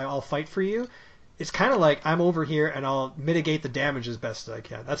side of I'll fight for you. It's kind of like I'm over here and I'll mitigate the damage as best as I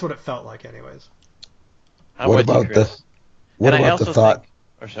can. That's what it felt like, anyways. What about the thought?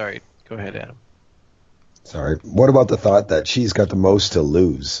 Sorry, go ahead, Adam. Sorry. What about the thought that she's got the most to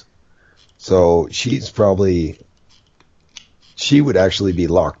lose? So she would actually be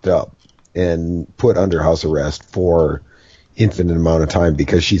locked up and put under house arrest for infinite amount of time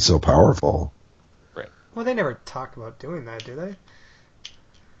because she's so powerful. Right. Well, they never talk about doing that, do they?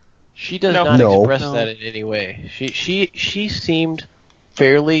 She does not express that in any way. She seemed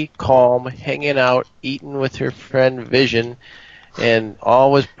fairly calm, hanging out, eating with her friend Vision, and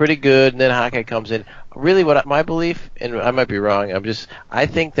all was pretty good. And then Hawkeye comes in. Really, my belief, and I might be wrong, I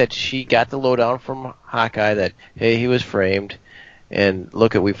think that she got the lowdown from Hawkeye that, hey, he was framed, and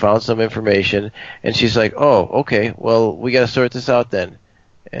look, we found some information, and she's like, oh, okay, well, we got to sort this out then.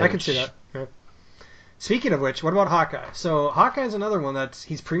 And I can see that. Yeah. Speaking of which, what about Hawkeye? So Hawkeye is another one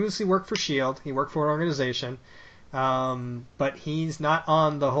he's previously worked for S.H.I.E.L.D. He worked for an organization, but he's not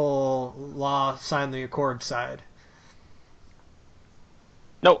on the whole law sign the accord side.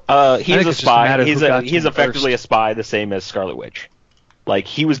 No, he's a spy. He's effectively a spy, the same as Scarlet Witch. Like,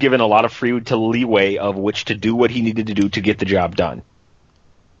 he was given a lot of free leeway of which to do what he needed to do to get the job done.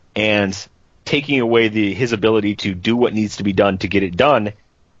 And taking away his ability to do what needs to be done to get it done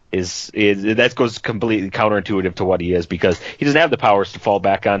that goes completely counterintuitive to what he is, because he doesn't have the powers to fall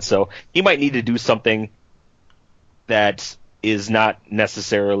back on, so he might need to do something that is not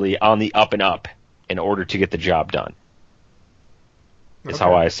necessarily on the up and up in order to get the job done. Is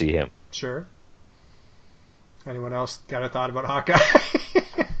how I see him. Sure. Anyone else got a thought about Hawkeye?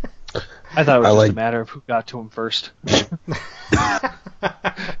 I thought it was just a matter of who got to him first.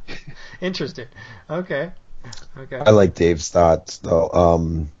 Interesting. Okay. I like Dave's thoughts,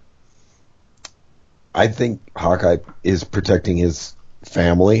 though. I think Hawkeye is protecting his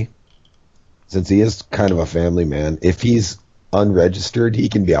family, since he is kind of a family man. If he's unregistered, he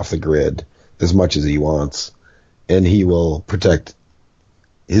can be off the grid as much as he wants, and he will protect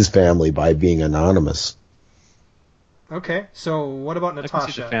his family by being anonymous. Okay, so what about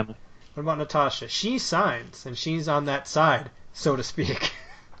Natasha? What about Natasha? She signs, and she's on that side, so to speak.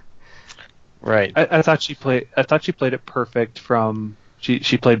 Right. I thought she played it perfect.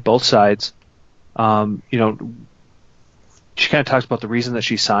 She played both sides. She kind of talks about the reason that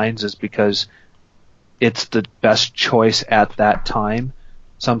she signs is because it's the best choice at that time.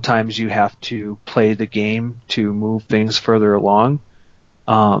 Sometimes you have to play the game to move things further along.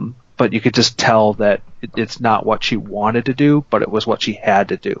 But you could just tell that it's not what she wanted to do, but it was what she had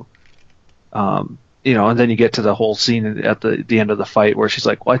to do. And then you get to the whole scene at the end of the fight where she's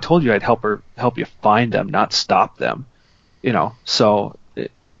like, well, I told you I'd help you find them, not stop them. So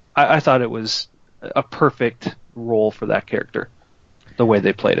I thought it was a perfect role for that character, the way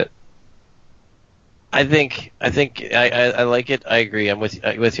they played it. I think I like it. I agree. I'm with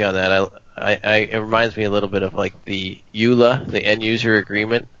you on that. It reminds me a little bit of like the EULA, the end user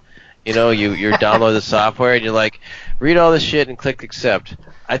agreement. You download the software and you're like, read all this shit and click accept.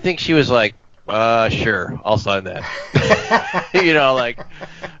 I think she was like, sure, I'll sign that.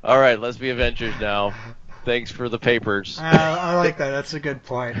 All right, let's be Avengers now. Thanks for the papers. I like that. That's a good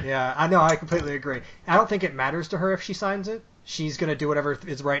point. Yeah, I know. I completely agree. I don't think it matters to her if she signs it. She's going to do whatever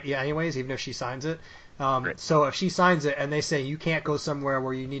is right anyways, even if she signs it. Right. So if she signs it and they say you can't go somewhere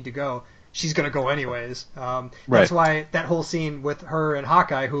where you need to go, she's going to go anyways. That's why that whole scene with her and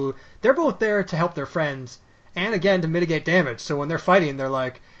Hawkeye, who they're both there to help their friends and, again, to mitigate damage. So when they're fighting, they're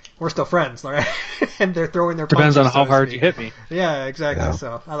like, we're still friends, right? And they're throwing their punches. Depends on how hard you hit me. Yeah, exactly. Yeah.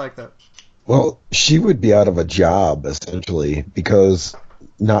 So I like that. Well, she would be out of a job, essentially, because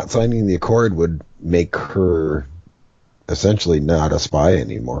not signing the accord would make her essentially not a spy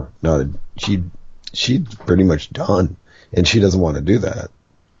anymore. She's pretty much done, and she doesn't want to do that.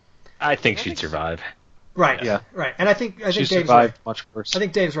 I think she'd survive. Right. Yeah. Right. And I think Dave's right. Much worse. I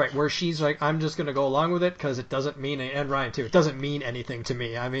think Dave's right, where she's like, I'm just going to go along with it because it doesn't mean, and Ryan too, it doesn't mean anything to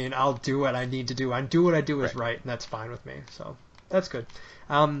me. I mean, I'll do what I need to do. I do what I do is right, and that's fine with me. So that's good.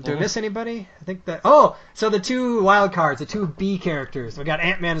 Do we miss anybody? I think that. Oh, so the two wild cards, the two B characters. We got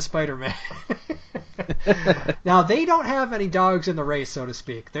Ant-Man and Spider-Man. Now they don't have any dogs in the race, so to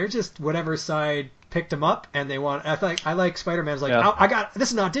speak. They're just whatever side picked them up, and they want. I like Spider-Man's like, I got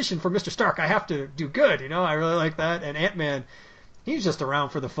this is an audition for Mr. Stark. I have to do good, I really like that. And Ant-Man, he's just around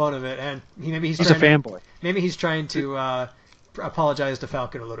for the fun of it, and he's a fanboy. Maybe he's trying to apologize to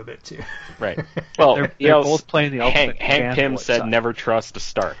Falcon a little bit too. Right. Well, they're both playing the ultimate. Hank Pym said, "Never trust a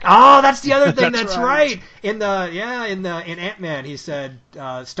Stark." Oh, that's the other thing. that's right. In Ant-Man, he said,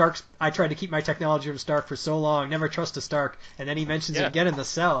 "Stark's. I tried to keep my technology from Stark for so long. Never trust a Stark." And then he mentions it again in the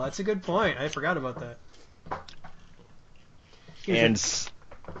cell. That's a good point. I forgot about that.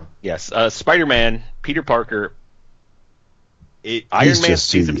 Yes, Spider-Man, Peter Parker. Iron Man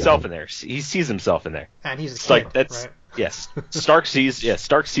sees himself in there. He sees himself in there. And he's a kid, right? Yes, Stark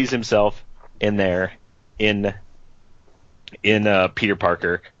sees himself in there in Peter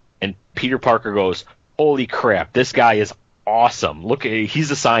Parker, and Peter Parker goes, "Holy crap, this guy is awesome. Look,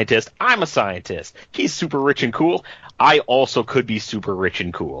 he's a scientist. I'm a scientist. He's super rich and cool. I also could be super rich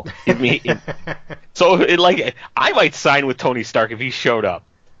and cool. I might sign with Tony Stark if he showed up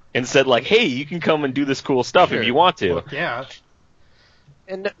and said, like, hey, you can come and do this cool stuff if you want to. Well, yeah.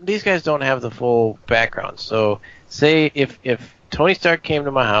 And these guys don't have the full background. So, say if Tony Stark came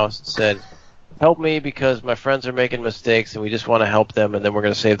to my house and said, help me because my friends are making mistakes and we just want to help them and then we're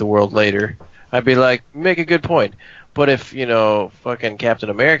going to save the world later, I'd be like, make a good point. But if, fucking Captain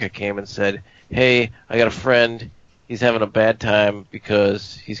America came and said, hey, I got a friend, he's having a bad time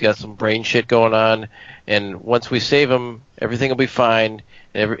because he's got some brain shit going on, and once we save him, everything will be fine,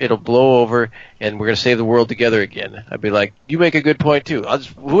 and it'll blow over, and we're going to save the world together again. I'd be like, you make a good point, too.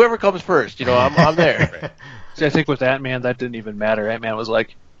 Whoever comes first, I'm there. See, I think with Ant-Man, that didn't even matter. Ant-Man was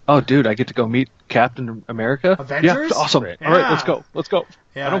like, oh, dude, I get to go meet Captain America? Avengers? Yeah, awesome. Yeah. All right, let's go.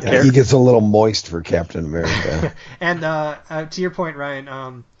 Yeah, I don't care. He gets a little moist for Captain America. And to your point,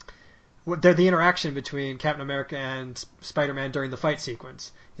 Ryan, the interaction between Captain America and Spider-Man during the fight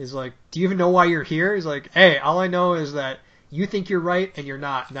sequence is like, do you even know why you're here? He's like, hey, all I know is that you think you're right and you're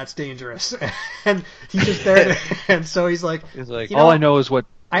not, and that's dangerous. And he's just there, and so he's like, all I know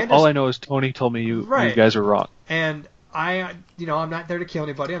is Tony told me you guys are wrong. And I'm not there to kill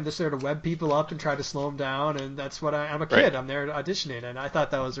anybody. I'm just there to web people up and try to slow them down, and that's what I'm a kid. Right. I'm there auditioning, and I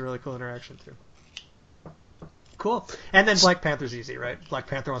thought that was a really cool interaction too. Cool. And then Black Panther's easy, right? Black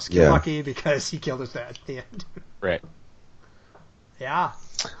Panther wants to kill Bucky because he killed his dad at the end. Right. Yeah.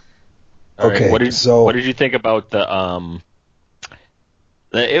 Okay. Right. What did you think about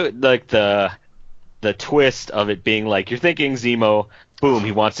the twist of it being like, you're thinking Zemo, boom,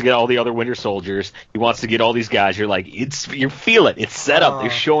 he wants to get all the other Winter Soldiers, he wants to get all these guys, you're like, you feel it, it's set up, they're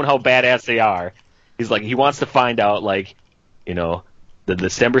showing how badass they are. He's like, he wants to find out, like, the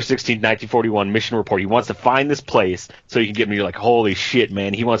December 16th, 1941 mission report, he wants to find this place so he can get me. You're like, holy shit,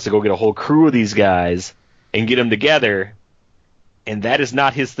 man, he wants to go get a whole crew of these guys and get them together, and that is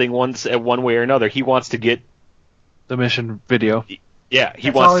not his thing one way or another. He wants to get the mission video. Yeah, he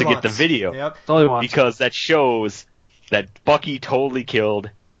wants to get the video. Yep. That's all he wants. Because that shows that Bucky totally killed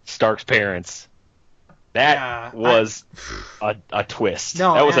Stark's parents. That was a twist.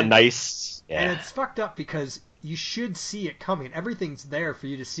 No, that was a nice... Yeah. And it's fucked up because you should see it coming. Everything's there for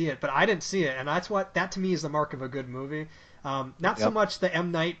you to see it, but I didn't see it, and that to me is the mark of a good movie. Not so much the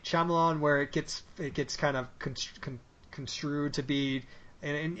M. Night Shyamalan where it gets kind of construed to be,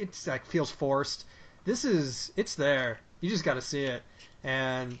 and it's like feels forced. It's there. You just got to see it.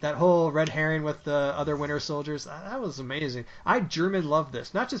 And that whole red herring with the other Winter Soldiers, that was amazing. I German love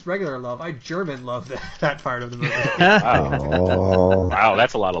this. Not just regular love. I German love that part of the movie. Wow,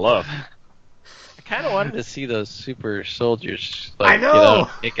 that's a lot of love. I kind of wanted to see those super soldiers. I know!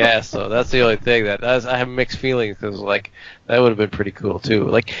 Kick ass, so that's the only thing I have mixed feelings, because, like, that would have been pretty cool, too.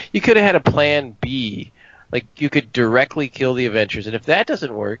 Like, you could have had a plan B. Like, you could directly kill the Avengers, and if that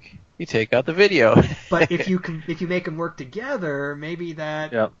doesn't work, you take out the video. But if you make them work together, maybe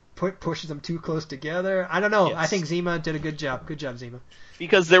that pushes them too close together. I don't know. Yes. I think Zima did a good job. Good job, Zima.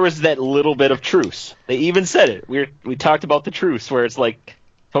 Because there was that little bit of truce. They even said it. We talked about the truce, where it's like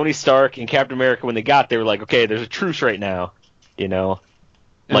Tony Stark and Captain America, when they were like, okay, there's a truce right now.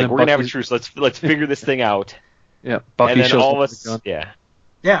 Like, we're gonna have a truce. Let's figure this thing out. Yeah. Bucky, and then all of us. Yeah.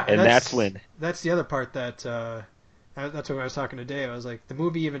 Yeah. And that's when. That's the other part that. That's what I was talking to Dave. I was like, the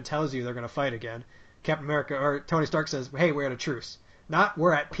movie even tells you they're going to fight again. Captain America or Tony Stark says, hey, we're at a truce. Not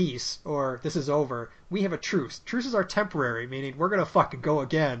we're at peace or this is over. We have a truce. Truces are temporary, meaning we're going to fucking go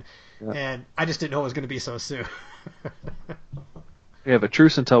again. Yeah. And I just didn't know it was going to be so soon. We have a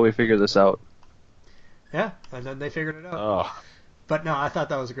truce until we figure this out. Yeah, and then they figured it out. Oh. But no, I thought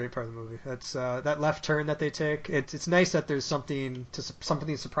that was a great part of the movie. That's that left turn that they take. It's nice that there's something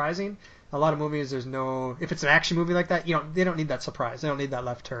surprising. A lot of movies, there's no. If it's an action movie like that, they don't need that surprise. They don't need that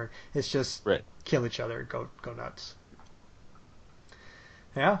left turn. It's just kill each other, go nuts.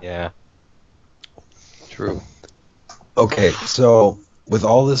 Yeah. Yeah. True. Okay, so with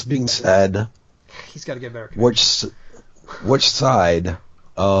all this being said, he's got to get better. Which side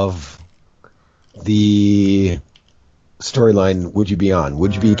of the storyline would you be on?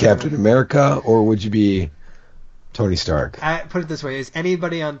 Would you be Captain America or would you be Tony Stark? I put it this way: is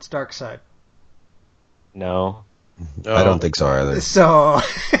anybody on Stark's side? No. I don't think so either. So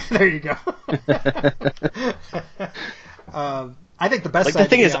there you go. I think the best. Like the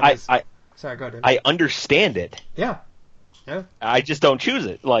thing is, sorry, go ahead. I understand it. Yeah. I just don't choose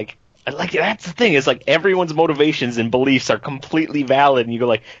it. Like that's the thing is like everyone's motivations and beliefs are completely valid, and you go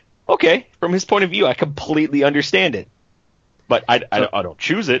like, okay, from his point of view, I completely understand it, but I don't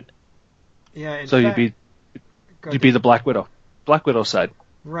choose it. Yeah. So you'd be You'd be the Black Widow. Black Widow side.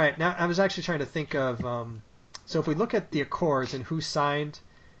 Right. Now, I was actually trying to think of, so if we look at the Accords and who signed,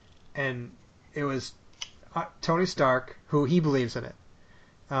 and it was Tony Stark, who he believes in it.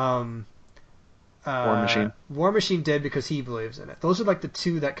 War Machine. War Machine did because he believes in it. Those are like the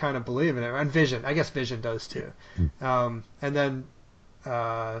two that kind of believe in it. And Vision. I guess Vision does too. And then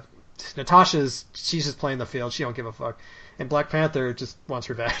Natasha's, she's just playing the field. She don't give a fuck. And Black Panther just wants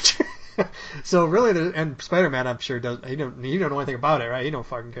revenge. So really, and Spider-Man, I'm sure does. You don't know anything about it, right? You don't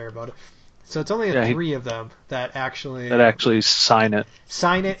fucking care about it. So it's only three of them that actually sign it.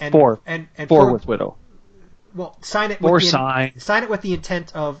 Sign it and four with Widow. Well, sign it. Sign it with the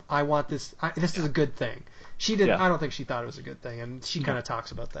intent of I want this. This is a good thing. She didn't. Yeah. I don't think she thought it was a good thing, and she kind of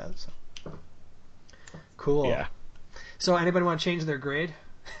talks about that. So. Cool. Yeah. So anybody want to change their grade?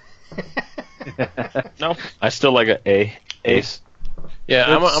 No, I still like an A. Ace. Yeah,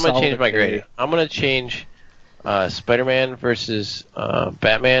 I'm gonna change my grade. I'm gonna change Spider-Man versus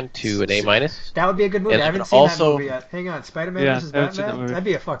Batman to an A-. That would be a good movie. I haven't seen that movie yet. Hang on, Spider-Man versus Batman? That'd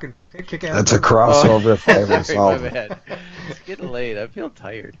be a fucking kick-ass That's a crossover if I ever saw it. It's getting late. I feel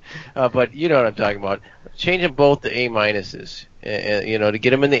tired. But you know what I'm talking about. Change them both to A-minuses, to get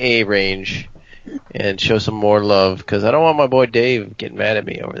them in the A range and show some more love, because I don't want my boy Dave getting mad at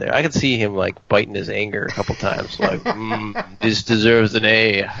me over there. I could see him, like, biting his anger a couple times, like, this deserves an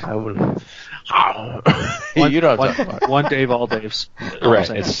A. I would... you know what I'm talking about. One Dave, all Daves.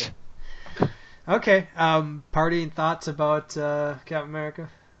 Right. Okay. Parting thoughts about Captain America?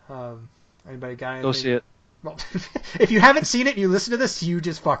 Anybody got anything? Go see it. Well, if you haven't seen it and you listen to this, you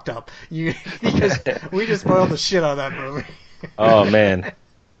just fucked up. Because we just spoiled the shit out of that movie. Oh, man.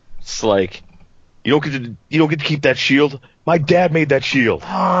 It's like... You don't get to keep that shield. My dad made that shield.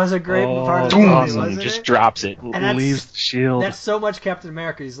 Oh, it was a great part of the movie, wasn't just drops it. And leaves the shield. That's so much Captain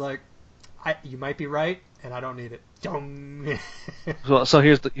America. He's like, you might be right, and I don't need it. Dong. So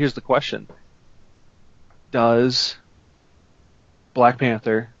here's the question: does Black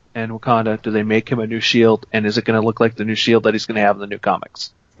Panther and Wakanda, do they make him a new shield, and is it going to look like the new shield that he's going to have in the new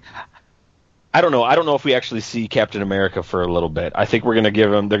comics? I don't know. I don't know if we actually see Captain America for a little bit. I think they're going to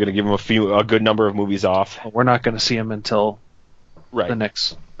give him a good number of movies off. Well, we're not going to see him until the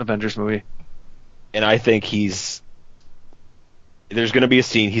next Avengers movie. And I think there's going to be a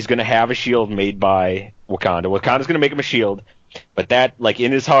scene. He's going to have a shield made by Wakanda. Wakanda's going to make him a shield, but that, like,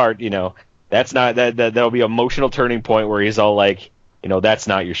 in his heart, that's not that'll be an emotional turning point where he's all like, that's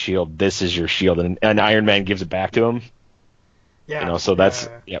not your shield. This is your shield, and Iron Man gives it back to him. Yeah. So that's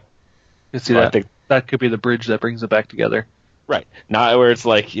yep. See, that could be the bridge that brings it back together. Right. Not where it's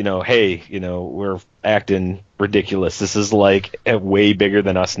like, hey, we're acting ridiculous. This is like way bigger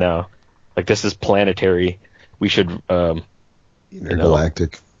than us now. Like, this is planetary. We should,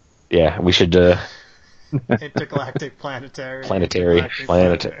 intergalactic. Yeah, we should, intergalactic, planetary.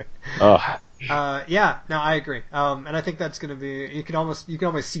 Planetary. Oh. Yeah, no, I agree. And I think that's going to be, you can almost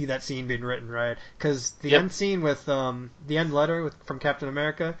see that scene being written, right? Because the end scene with, the end letter from Captain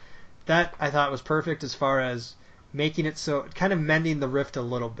America, that I thought was perfect as far as making it so, kind of mending the rift a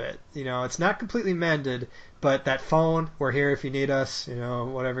little bit. It's not completely mended, but that phone, we're here if you need us,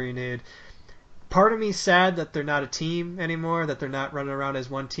 whatever you need. Part of me is sad that they're not a team anymore, that they're not running around as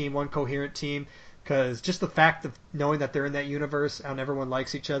one team, one coherent team, because just the fact of knowing that they're in that universe and everyone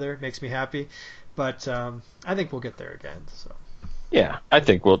likes each other makes me happy. But I think we'll get there again. So. Yeah, I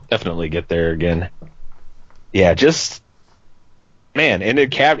think we'll definitely get there again. Yeah, just... Man, and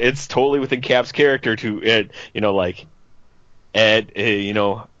it's totally within Cap's character to,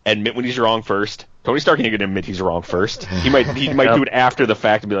 admit when he's wrong first. Tony Stark ain't gonna admit he's wrong first. He might do it after the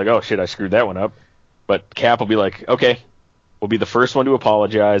fact and be like, oh shit, I screwed that one up. But Cap will be like, okay, we'll be the first one to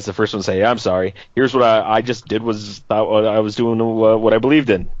apologize, the first one to say, I'm sorry. Here's what I just did thought I was doing what I believed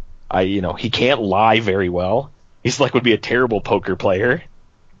in. He can't lie very well. He's like would be a terrible poker player.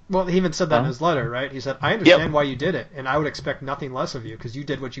 Well, he even said that in his letter, right? He said, I understand why you did it, and I would expect nothing less of you, because you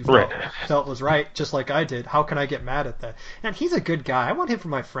did what you felt was right, just like I did. How can I get mad at that? And he's a good guy. I want him for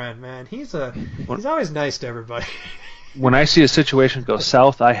my friend, man. He's always nice to everybody. When I see a situation go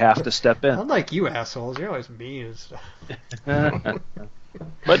south, I have to step in. Unlike you assholes, you're always mean and stuff.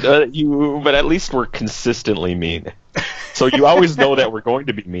 But at least we're consistently mean. So you always know that we're going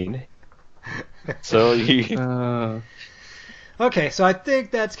to be mean. So Okay, so I think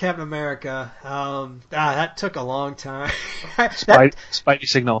that's Captain America. That took a long time. Spidey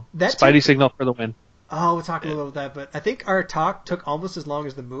signal. Spidey signal for the win. Oh, we'll talk a little about that, but I think our talk took almost as long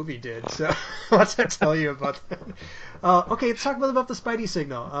as the movie did, so what's that tell you about that? Okay, let's talk about the Spidey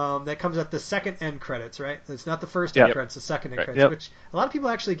signal. That comes at the second end credits, right? It's not the first end credits, the second end credits, which a lot of people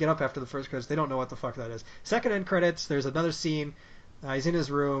actually get up after the first credits. They don't know what the fuck that is. Second end credits, there's another scene. He's in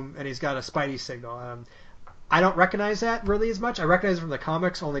his room, and he's got a Spidey signal. I don't recognize that really as much. I recognize it from the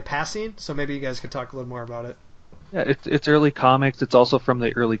comics only passing, so maybe you guys could talk a little more about it. Yeah, it's early comics. It's also from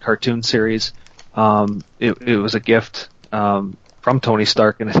the early cartoon series. It was a gift from Tony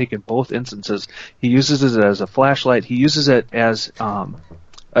Stark, and I think in both instances he uses it as a flashlight. He uses it as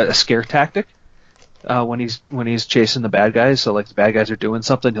a scare tactic when he's chasing the bad guys. So like the bad guys are doing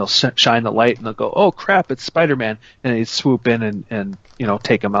something, he'll shine the light, and they'll go, "Oh crap, it's Spider-Man!" and he'd swoop in and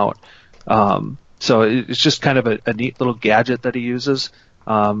take him out. So it's just kind of a neat little gadget that he uses.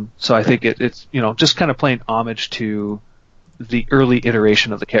 So I think it's just kind of playing homage to the early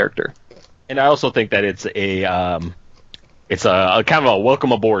iteration of the character. And I also think that it's a kind of a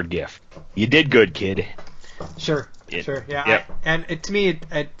welcome aboard gift. You did good, kid. Sure. Yeah. Yep. And to me,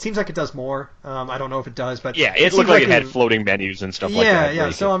 it seems like it does more. I don't know if it does, but yeah, it looked like it had floating menus and stuff like that. Yeah.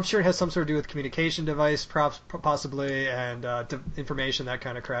 So I'm sure it has some sort of do with communication device, possibly, and information, that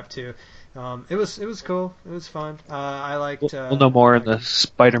kind of crap too. It was cool. It was fun. I liked. We'll know more in the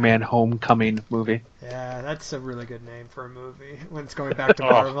Spider-Man Homecoming movie. Yeah, that's a really good name for a movie. When it's going back to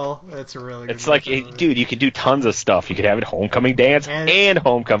Marvel, it's a really good It's like, dude, you could do tons of stuff. You could have it Homecoming Dance and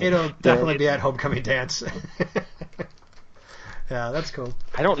Homecoming. It'll definitely be at Homecoming Dance. Yeah, that's cool.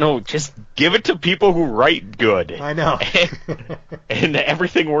 I don't know. Just give it to people who write good. I know. and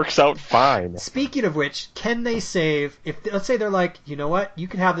everything works out fine. Speaking of which, can they save, let's say they're like, you know what, you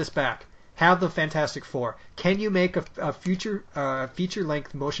can have this back. Have the Fantastic Four. Can you make a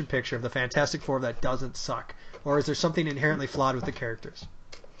feature-length motion picture of the Fantastic Four that doesn't suck? Or is there something inherently flawed with the characters?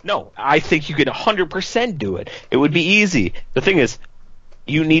 No, I think you could 100% do it. It would be easy. The thing is,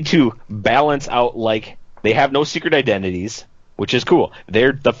 you need to balance out, like, they have no secret identities, which is cool.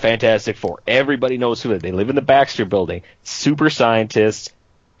 They're the Fantastic Four. Everybody knows who they are. They live in the Baxter Building. Super scientists,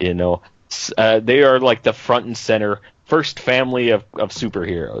 they are like the front and center first family of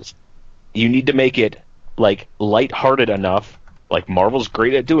superheroes. You need to make it like lighthearted enough, like Marvel's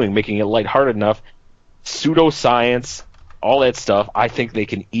great at doing, making it lighthearted enough. Pseudoscience, all that stuff. I think they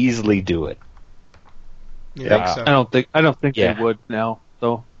can easily do it. You think so? I don't think they would now,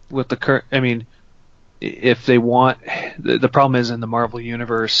 though. With the current, I mean, if they want, the problem is in the Marvel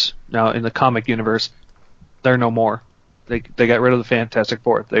universe now. In the comic universe, they're no more. They got rid of the Fantastic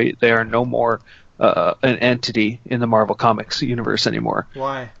Four. They are no more an entity in the Marvel Comics universe anymore.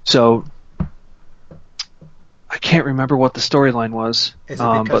 Why? So I can't remember what the storyline was. Is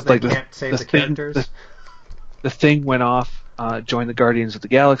it because they can't save the characters? The Thing went off, joined the Guardians of the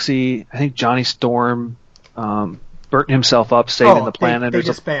Galaxy. I think Johnny Storm burnt himself up, saving the planet. They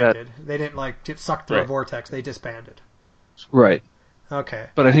disbanded. They didn't get sucked through a vortex. They disbanded. Right. Okay.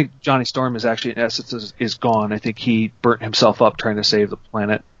 But I think Johnny Storm is actually, in essence, is gone. I think he burnt himself up trying to save the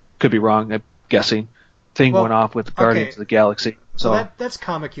planet. Could be wrong. I'm guessing. Thing went off with the Guardians of the Galaxy. So that's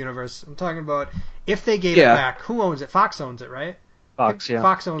comic universe. I'm talking about if they gave it back. Who owns it? Fox owns it, right? Fox, yeah.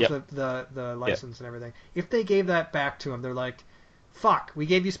 Fox owns the license and everything. If they gave that back to him, they're like, fuck, we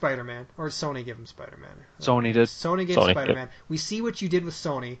gave you Spider-Man. Or Sony gave him Spider-Man. Sony did. Sony gave Spider-Man. Did. We see what you did with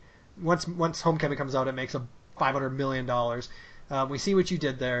Sony. Once Homecoming comes out, it makes $500 million. We see what you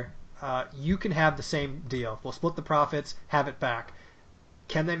did there. You can have the same deal. We'll split the profits, have it back.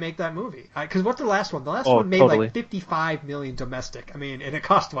 Can they make that movie? Because what's the last one? The last one made like $55 million domestic. I mean, and it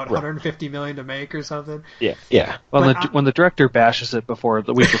cost $150 million to make or something. Yeah. Well, when the director bashes it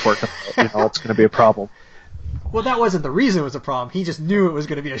the week before it comes out, it's going to be a problem. Well, that wasn't the reason it was a problem. He just knew it was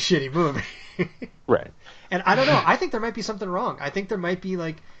going to be a shitty movie. Right. And I don't know. I think there might be something wrong. I think there might be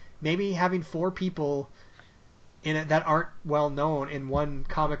maybe having 4 people in it that aren't well known in one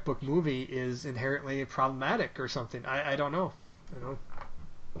comic book movie is inherently problematic or something. I don't know.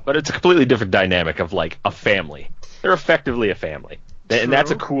 But it's a completely different dynamic of like a family. They're effectively a family, and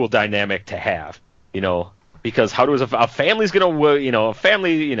that's a cool dynamic to have, because how does a family's gonna, a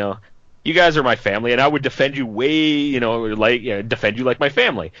family, you guys are my family, and I would defend you defend you like my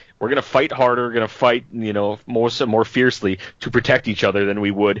family. We're gonna fight harder, we're gonna fight, more fiercely to protect each other than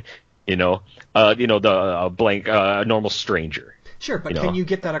we would, a normal stranger. Sure, but can you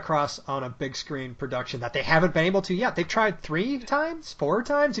get that across on a big screen production that they haven't been able to yet? They've tried 3 times, 4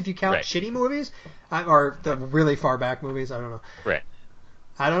 times, if you count shitty movies, or the really far back movies. I don't know. Right.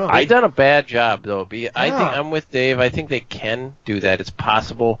 I don't know. They've done a bad job, though. I think I'm with Dave. I think they can do that. It's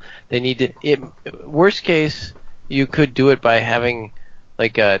possible. They need to. Worst case, you could do it by having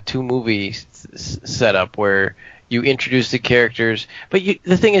like a 2-movie setup where you introduce the characters, but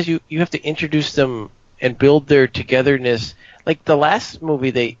the thing is you have to introduce them and build their togetherness. Like the last movie,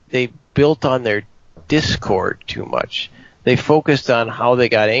 they built on their discord too much. They focused on how they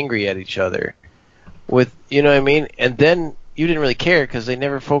got angry at each other, with you know what I mean, and then you didn't really care because they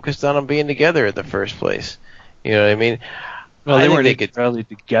never focused on them being together in the first place. You know what I mean? Well, they weren't really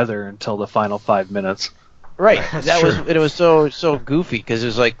together until the final 5 minutes. Right. It was so goofy because it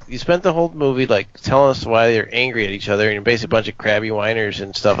was like you spent the whole movie like telling us why they're angry at each other and you're basically a bunch of crabby whiners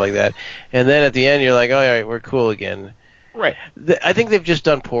and stuff like that, and then at the end you're like, oh, all right, we're cool again. Right. I think they've just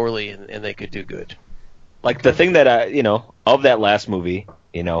done poorly and they could do good. Like the thing that of that last movie,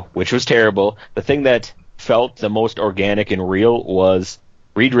 which was terrible, the thing that felt the most organic and real was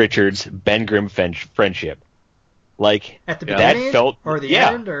Reed Richards' Ben Grimm friendship. Like at the beginning, that felt or the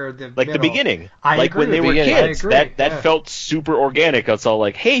end, or the like middle? the beginning. I like agree when they with were you. kids, that Yeah. felt super organic. It's all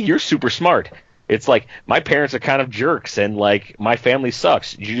like, hey, you're super smart. It's like my parents are kind of jerks, and like my family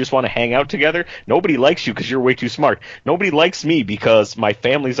sucks. You just want to hang out together. Nobody likes you because you're way too smart. Nobody likes me because my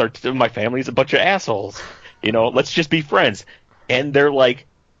family's a bunch of assholes. Let's just be friends. And they're like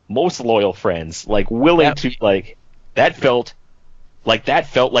most loyal friends, like willing to like. That felt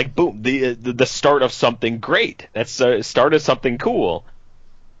like boom, the start of something great. That's the start of something cool.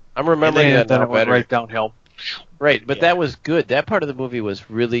 I'm remembering that then now it went better. right downhill. Right, but that was good. That part of the movie was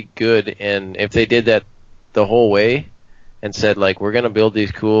really good, and if they did that the whole way and said, like, we're going to build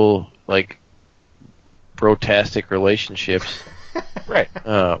these cool, like, bro-tastic relationships. Right.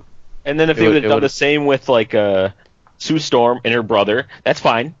 And then if they would have done the same with, like, Sue Storm and her brother, that's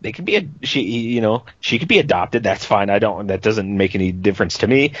fine. They could be she could be adopted. That's fine. That doesn't make any difference to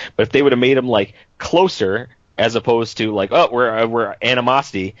me. But if they would have made them like closer, as opposed to like, oh, we're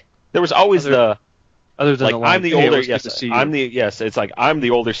animosity. There was always other than like I'm the older. It's like I'm the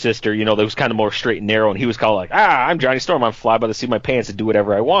older sister. That was kind of more straight and narrow, and he was called like, I'm Johnny Storm. I'm fly by the seat of my pants and do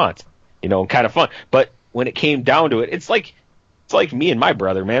whatever I want. And kind of fun. But when it came down to it, it's like me and my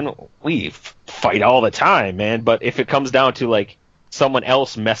brother, man. We fight all the time, man. But if it comes down to like someone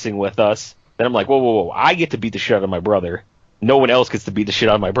else messing with us, then I'm like, whoa. I get to beat the shit out of my brother. No one else gets to beat the shit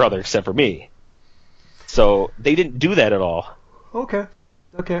out of my brother except for me. So they didn't do that at all. Okay.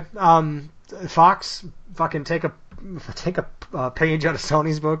 Fox, fucking take a page out of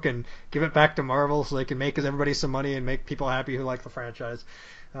Sony's book and give it back to Marvel so they can make everybody some money and make people happy who like the franchise.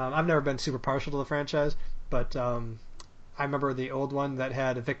 I've never been super partial to the franchise, but I remember the old one that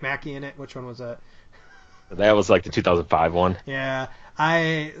had Vic Mackey in it. Which one was that? That was like the 2005 one. Yeah,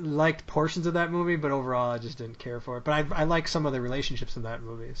 I liked portions of that movie, but overall I just didn't care for it. But I like some of the relationships in that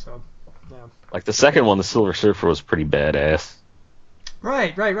movie, so yeah. Like the second one, the Silver Surfer was pretty badass.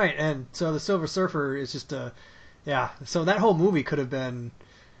 Right. And so the Silver Surfer is just yeah. So that whole movie could have been.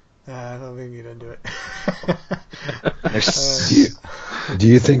 I don't think you didn't do it. Do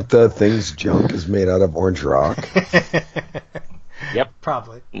you think the Thing's junk is made out of orange rock? Yep.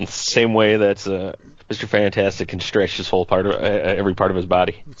 Probably. Same way that Mr. Fantastic can stretch his whole every part of his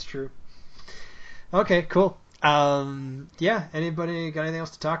body. It's true. Okay, cool. Yeah, anybody got anything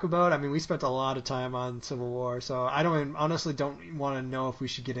else to talk about? I mean, we spent a lot of time on Civil War, so I honestly don't want to know if we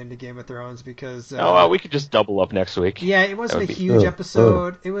should get into Game of Thrones because... we could just double up next week. Yeah, it wasn't a huge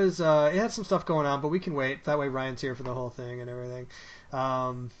episode. It was, it had some stuff going on, but we can wait. That way Ryan's here for the whole thing and everything.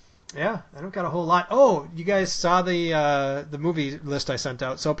 Yeah, I don't got a whole lot. Oh, you guys saw the movie list I sent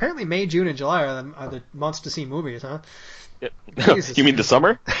out. So apparently May, June, and July are the months to see movies, huh? You mean the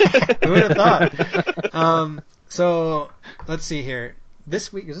summer? Who would have thought? So let's see here.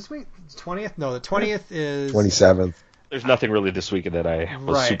 This week 20th? No, the 20th is 27th. There's nothing really this week that I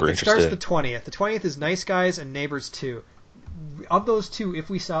was super interested. It starts the 20th. The 20th is Nice Guys and Neighbors 2. Of those two, if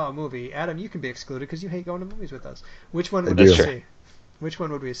we saw a movie, Adam, you can be excluded because you hate going to movies with us. Which one would we see? Which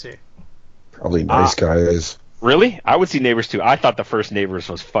one would we see? Probably Nice Guys. Really? I would see Neighbors 2. I thought the first Neighbors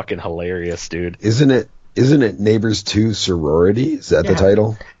was fucking hilarious, dude. Isn't it Neighbors 2 Sorority? Is that the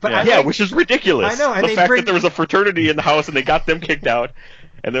title? But which is ridiculous. I know. And the fact that there was a fraternity in the house and they got them kicked out,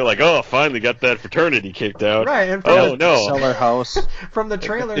 and they're like, "Oh, finally got that fraternity kicked out." Right. And no. Sell our house. From the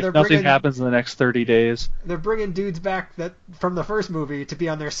trailer, if nothing happens in the next 30 days, they're bringing dudes back from the first movie to be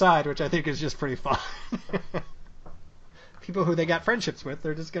on their side, which I think is just pretty fun. People who they got friendships with,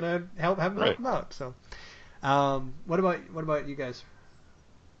 they're just gonna help them out. So, what about you guys?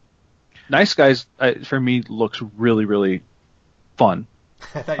 Nice Guys, for me, looks really, really fun.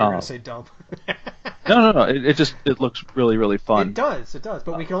 I thought you were going to say dumb. No. It looks really, really fun. It does.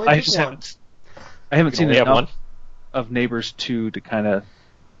 But we can only pick one. I haven't seen enough of Neighbors 2 to kind of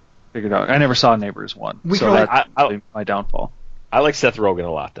figure it out. I never saw Neighbors 1, so that's my downfall. I like Seth Rogen a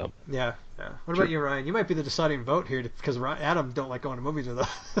lot, though. Yeah. What about you, Ryan? You might be the deciding vote here because Adam don't like going to movies with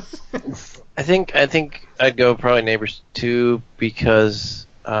us. I think I'd go probably Neighbors 2 because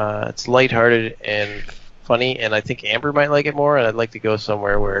it's lighthearted and funny, and I think Amber might like it more, and I'd like to go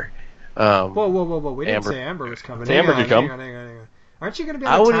somewhere where... Whoa. We didn't say Amber was coming. Amber could come. Hang on. Aren't you going to be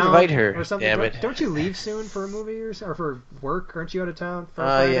out of town? I would invite her. Or something? Damn it. Don't you leave soon for a movie or for work? Aren't you out of town for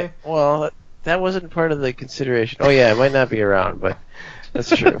Friday? Yeah. Well, that wasn't part of the consideration. Oh yeah, I might not be around, but that's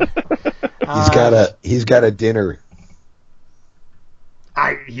true. He's got a dinner.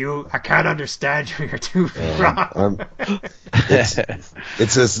 I can't understand you. You're too wrong.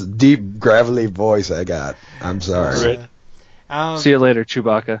 It's this deep, gravelly voice I got. I'm sorry. See you later,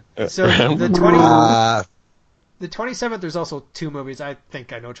 Chewbacca. So the 27th, there's also two movies. I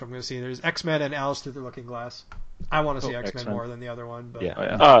think I know which one I'm going to see. There's X-Men and Alice Through the Looking Glass. I want to see X-Men more than the other one. But,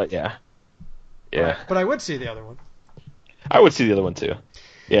 Yeah. But I would see the other one. I would see the other one too.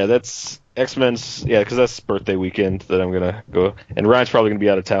 Yeah, that's X-Men's. Yeah, because that's birthday weekend that I'm gonna go. And Ryan's probably gonna be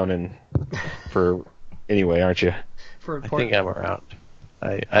out of town anyway, aren't you? I think I'm around.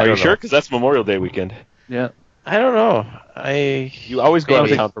 Are you sure? Because that's Memorial Day weekend. Yeah. I don't know. You always go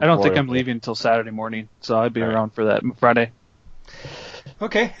out of town for I don't think Memorial I'm Day. leaving until Saturday morning, so I'd be around for that Friday.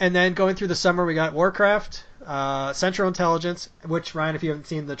 Okay, and then going through the summer, we got Warcraft, Central Intelligence, which, Ryan, if you haven't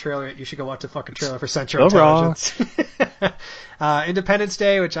seen the trailer yet, you should go watch the fucking trailer for Central Intelligence. Independence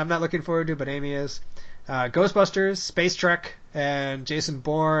Day, which I'm not looking forward to, but Amy is. Ghostbusters, Space Trek, and Jason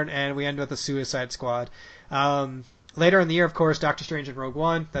Bourne, and we end with the Suicide Squad. Later in the year, of course, Doctor Strange and Rogue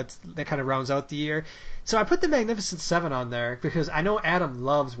One. That kind of rounds out the year. So I put the Magnificent Seven on there because I know Adam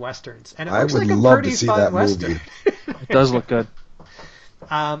loves westerns, and it looks like a pretty fun western. It does look good.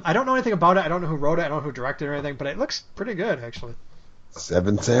 I don't know anything about it. I don't know who wrote it. I don't know who directed it or anything, but it looks pretty good, actually.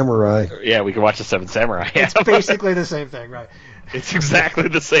 Seven Samurai. Yeah, we can watch the Seven Samurai. It's basically the same thing, right? It's exactly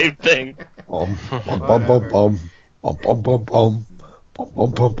the same thing. But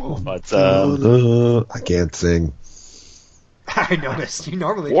I can't sing. I noticed. You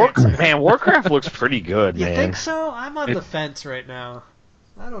normally can't sing. Man, Warcraft looks pretty good, You man. think so? I'm on the fence right now.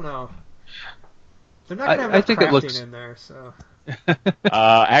 I don't know. They're not going to have crafting in there, so...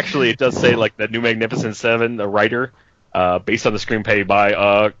 Actually, it does say like the new Magnificent Seven, the writer, based on the screenplay by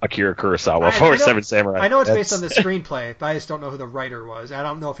Akira Kurosawa for Seven Samurai. I know it's based on the screenplay, but I just don't know who the writer was. I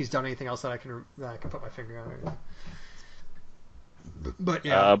don't know if he's done anything else that I can put my finger on. But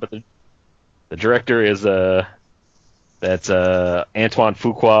yeah. But the director is that's Antoine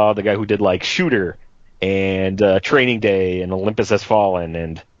Fuqua, the guy who did like Shooter and Training Day and Olympus Has Fallen,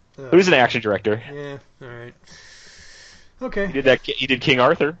 and who's an action director. Yeah. All right. Okay. He did King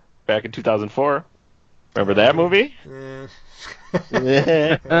Arthur back in 2004. Remember that movie?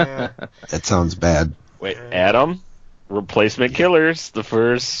 Yeah. That sounds bad. Wait, Adam? Replacement Killers, the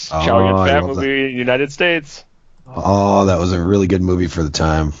first Chow Yun-fat movie in the United States. Oh, that was a really good movie for the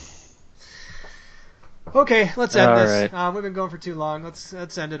time. Okay, let's end this. Right. We've been going for too long.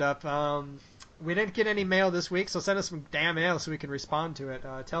 Let's end it up. We didn't get any mail this week, so send us some damn mail so we can respond to it.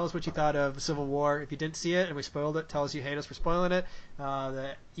 Tell us what you thought of Civil War. If you didn't see it and we spoiled it, tell us you hate us for spoiling it.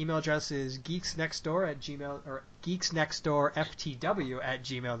 The email address is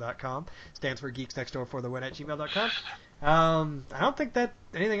geeksnextdoor@gmail.com. Stands for Geeks Next Door for the Win @gmail.com. I don't think that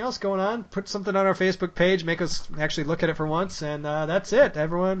anything else going on. Put something on our Facebook page, make us actually look at it for once, and that's it.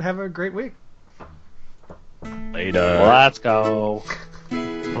 Everyone have a great week. Later. Let's go.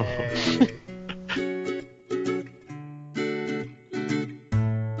 And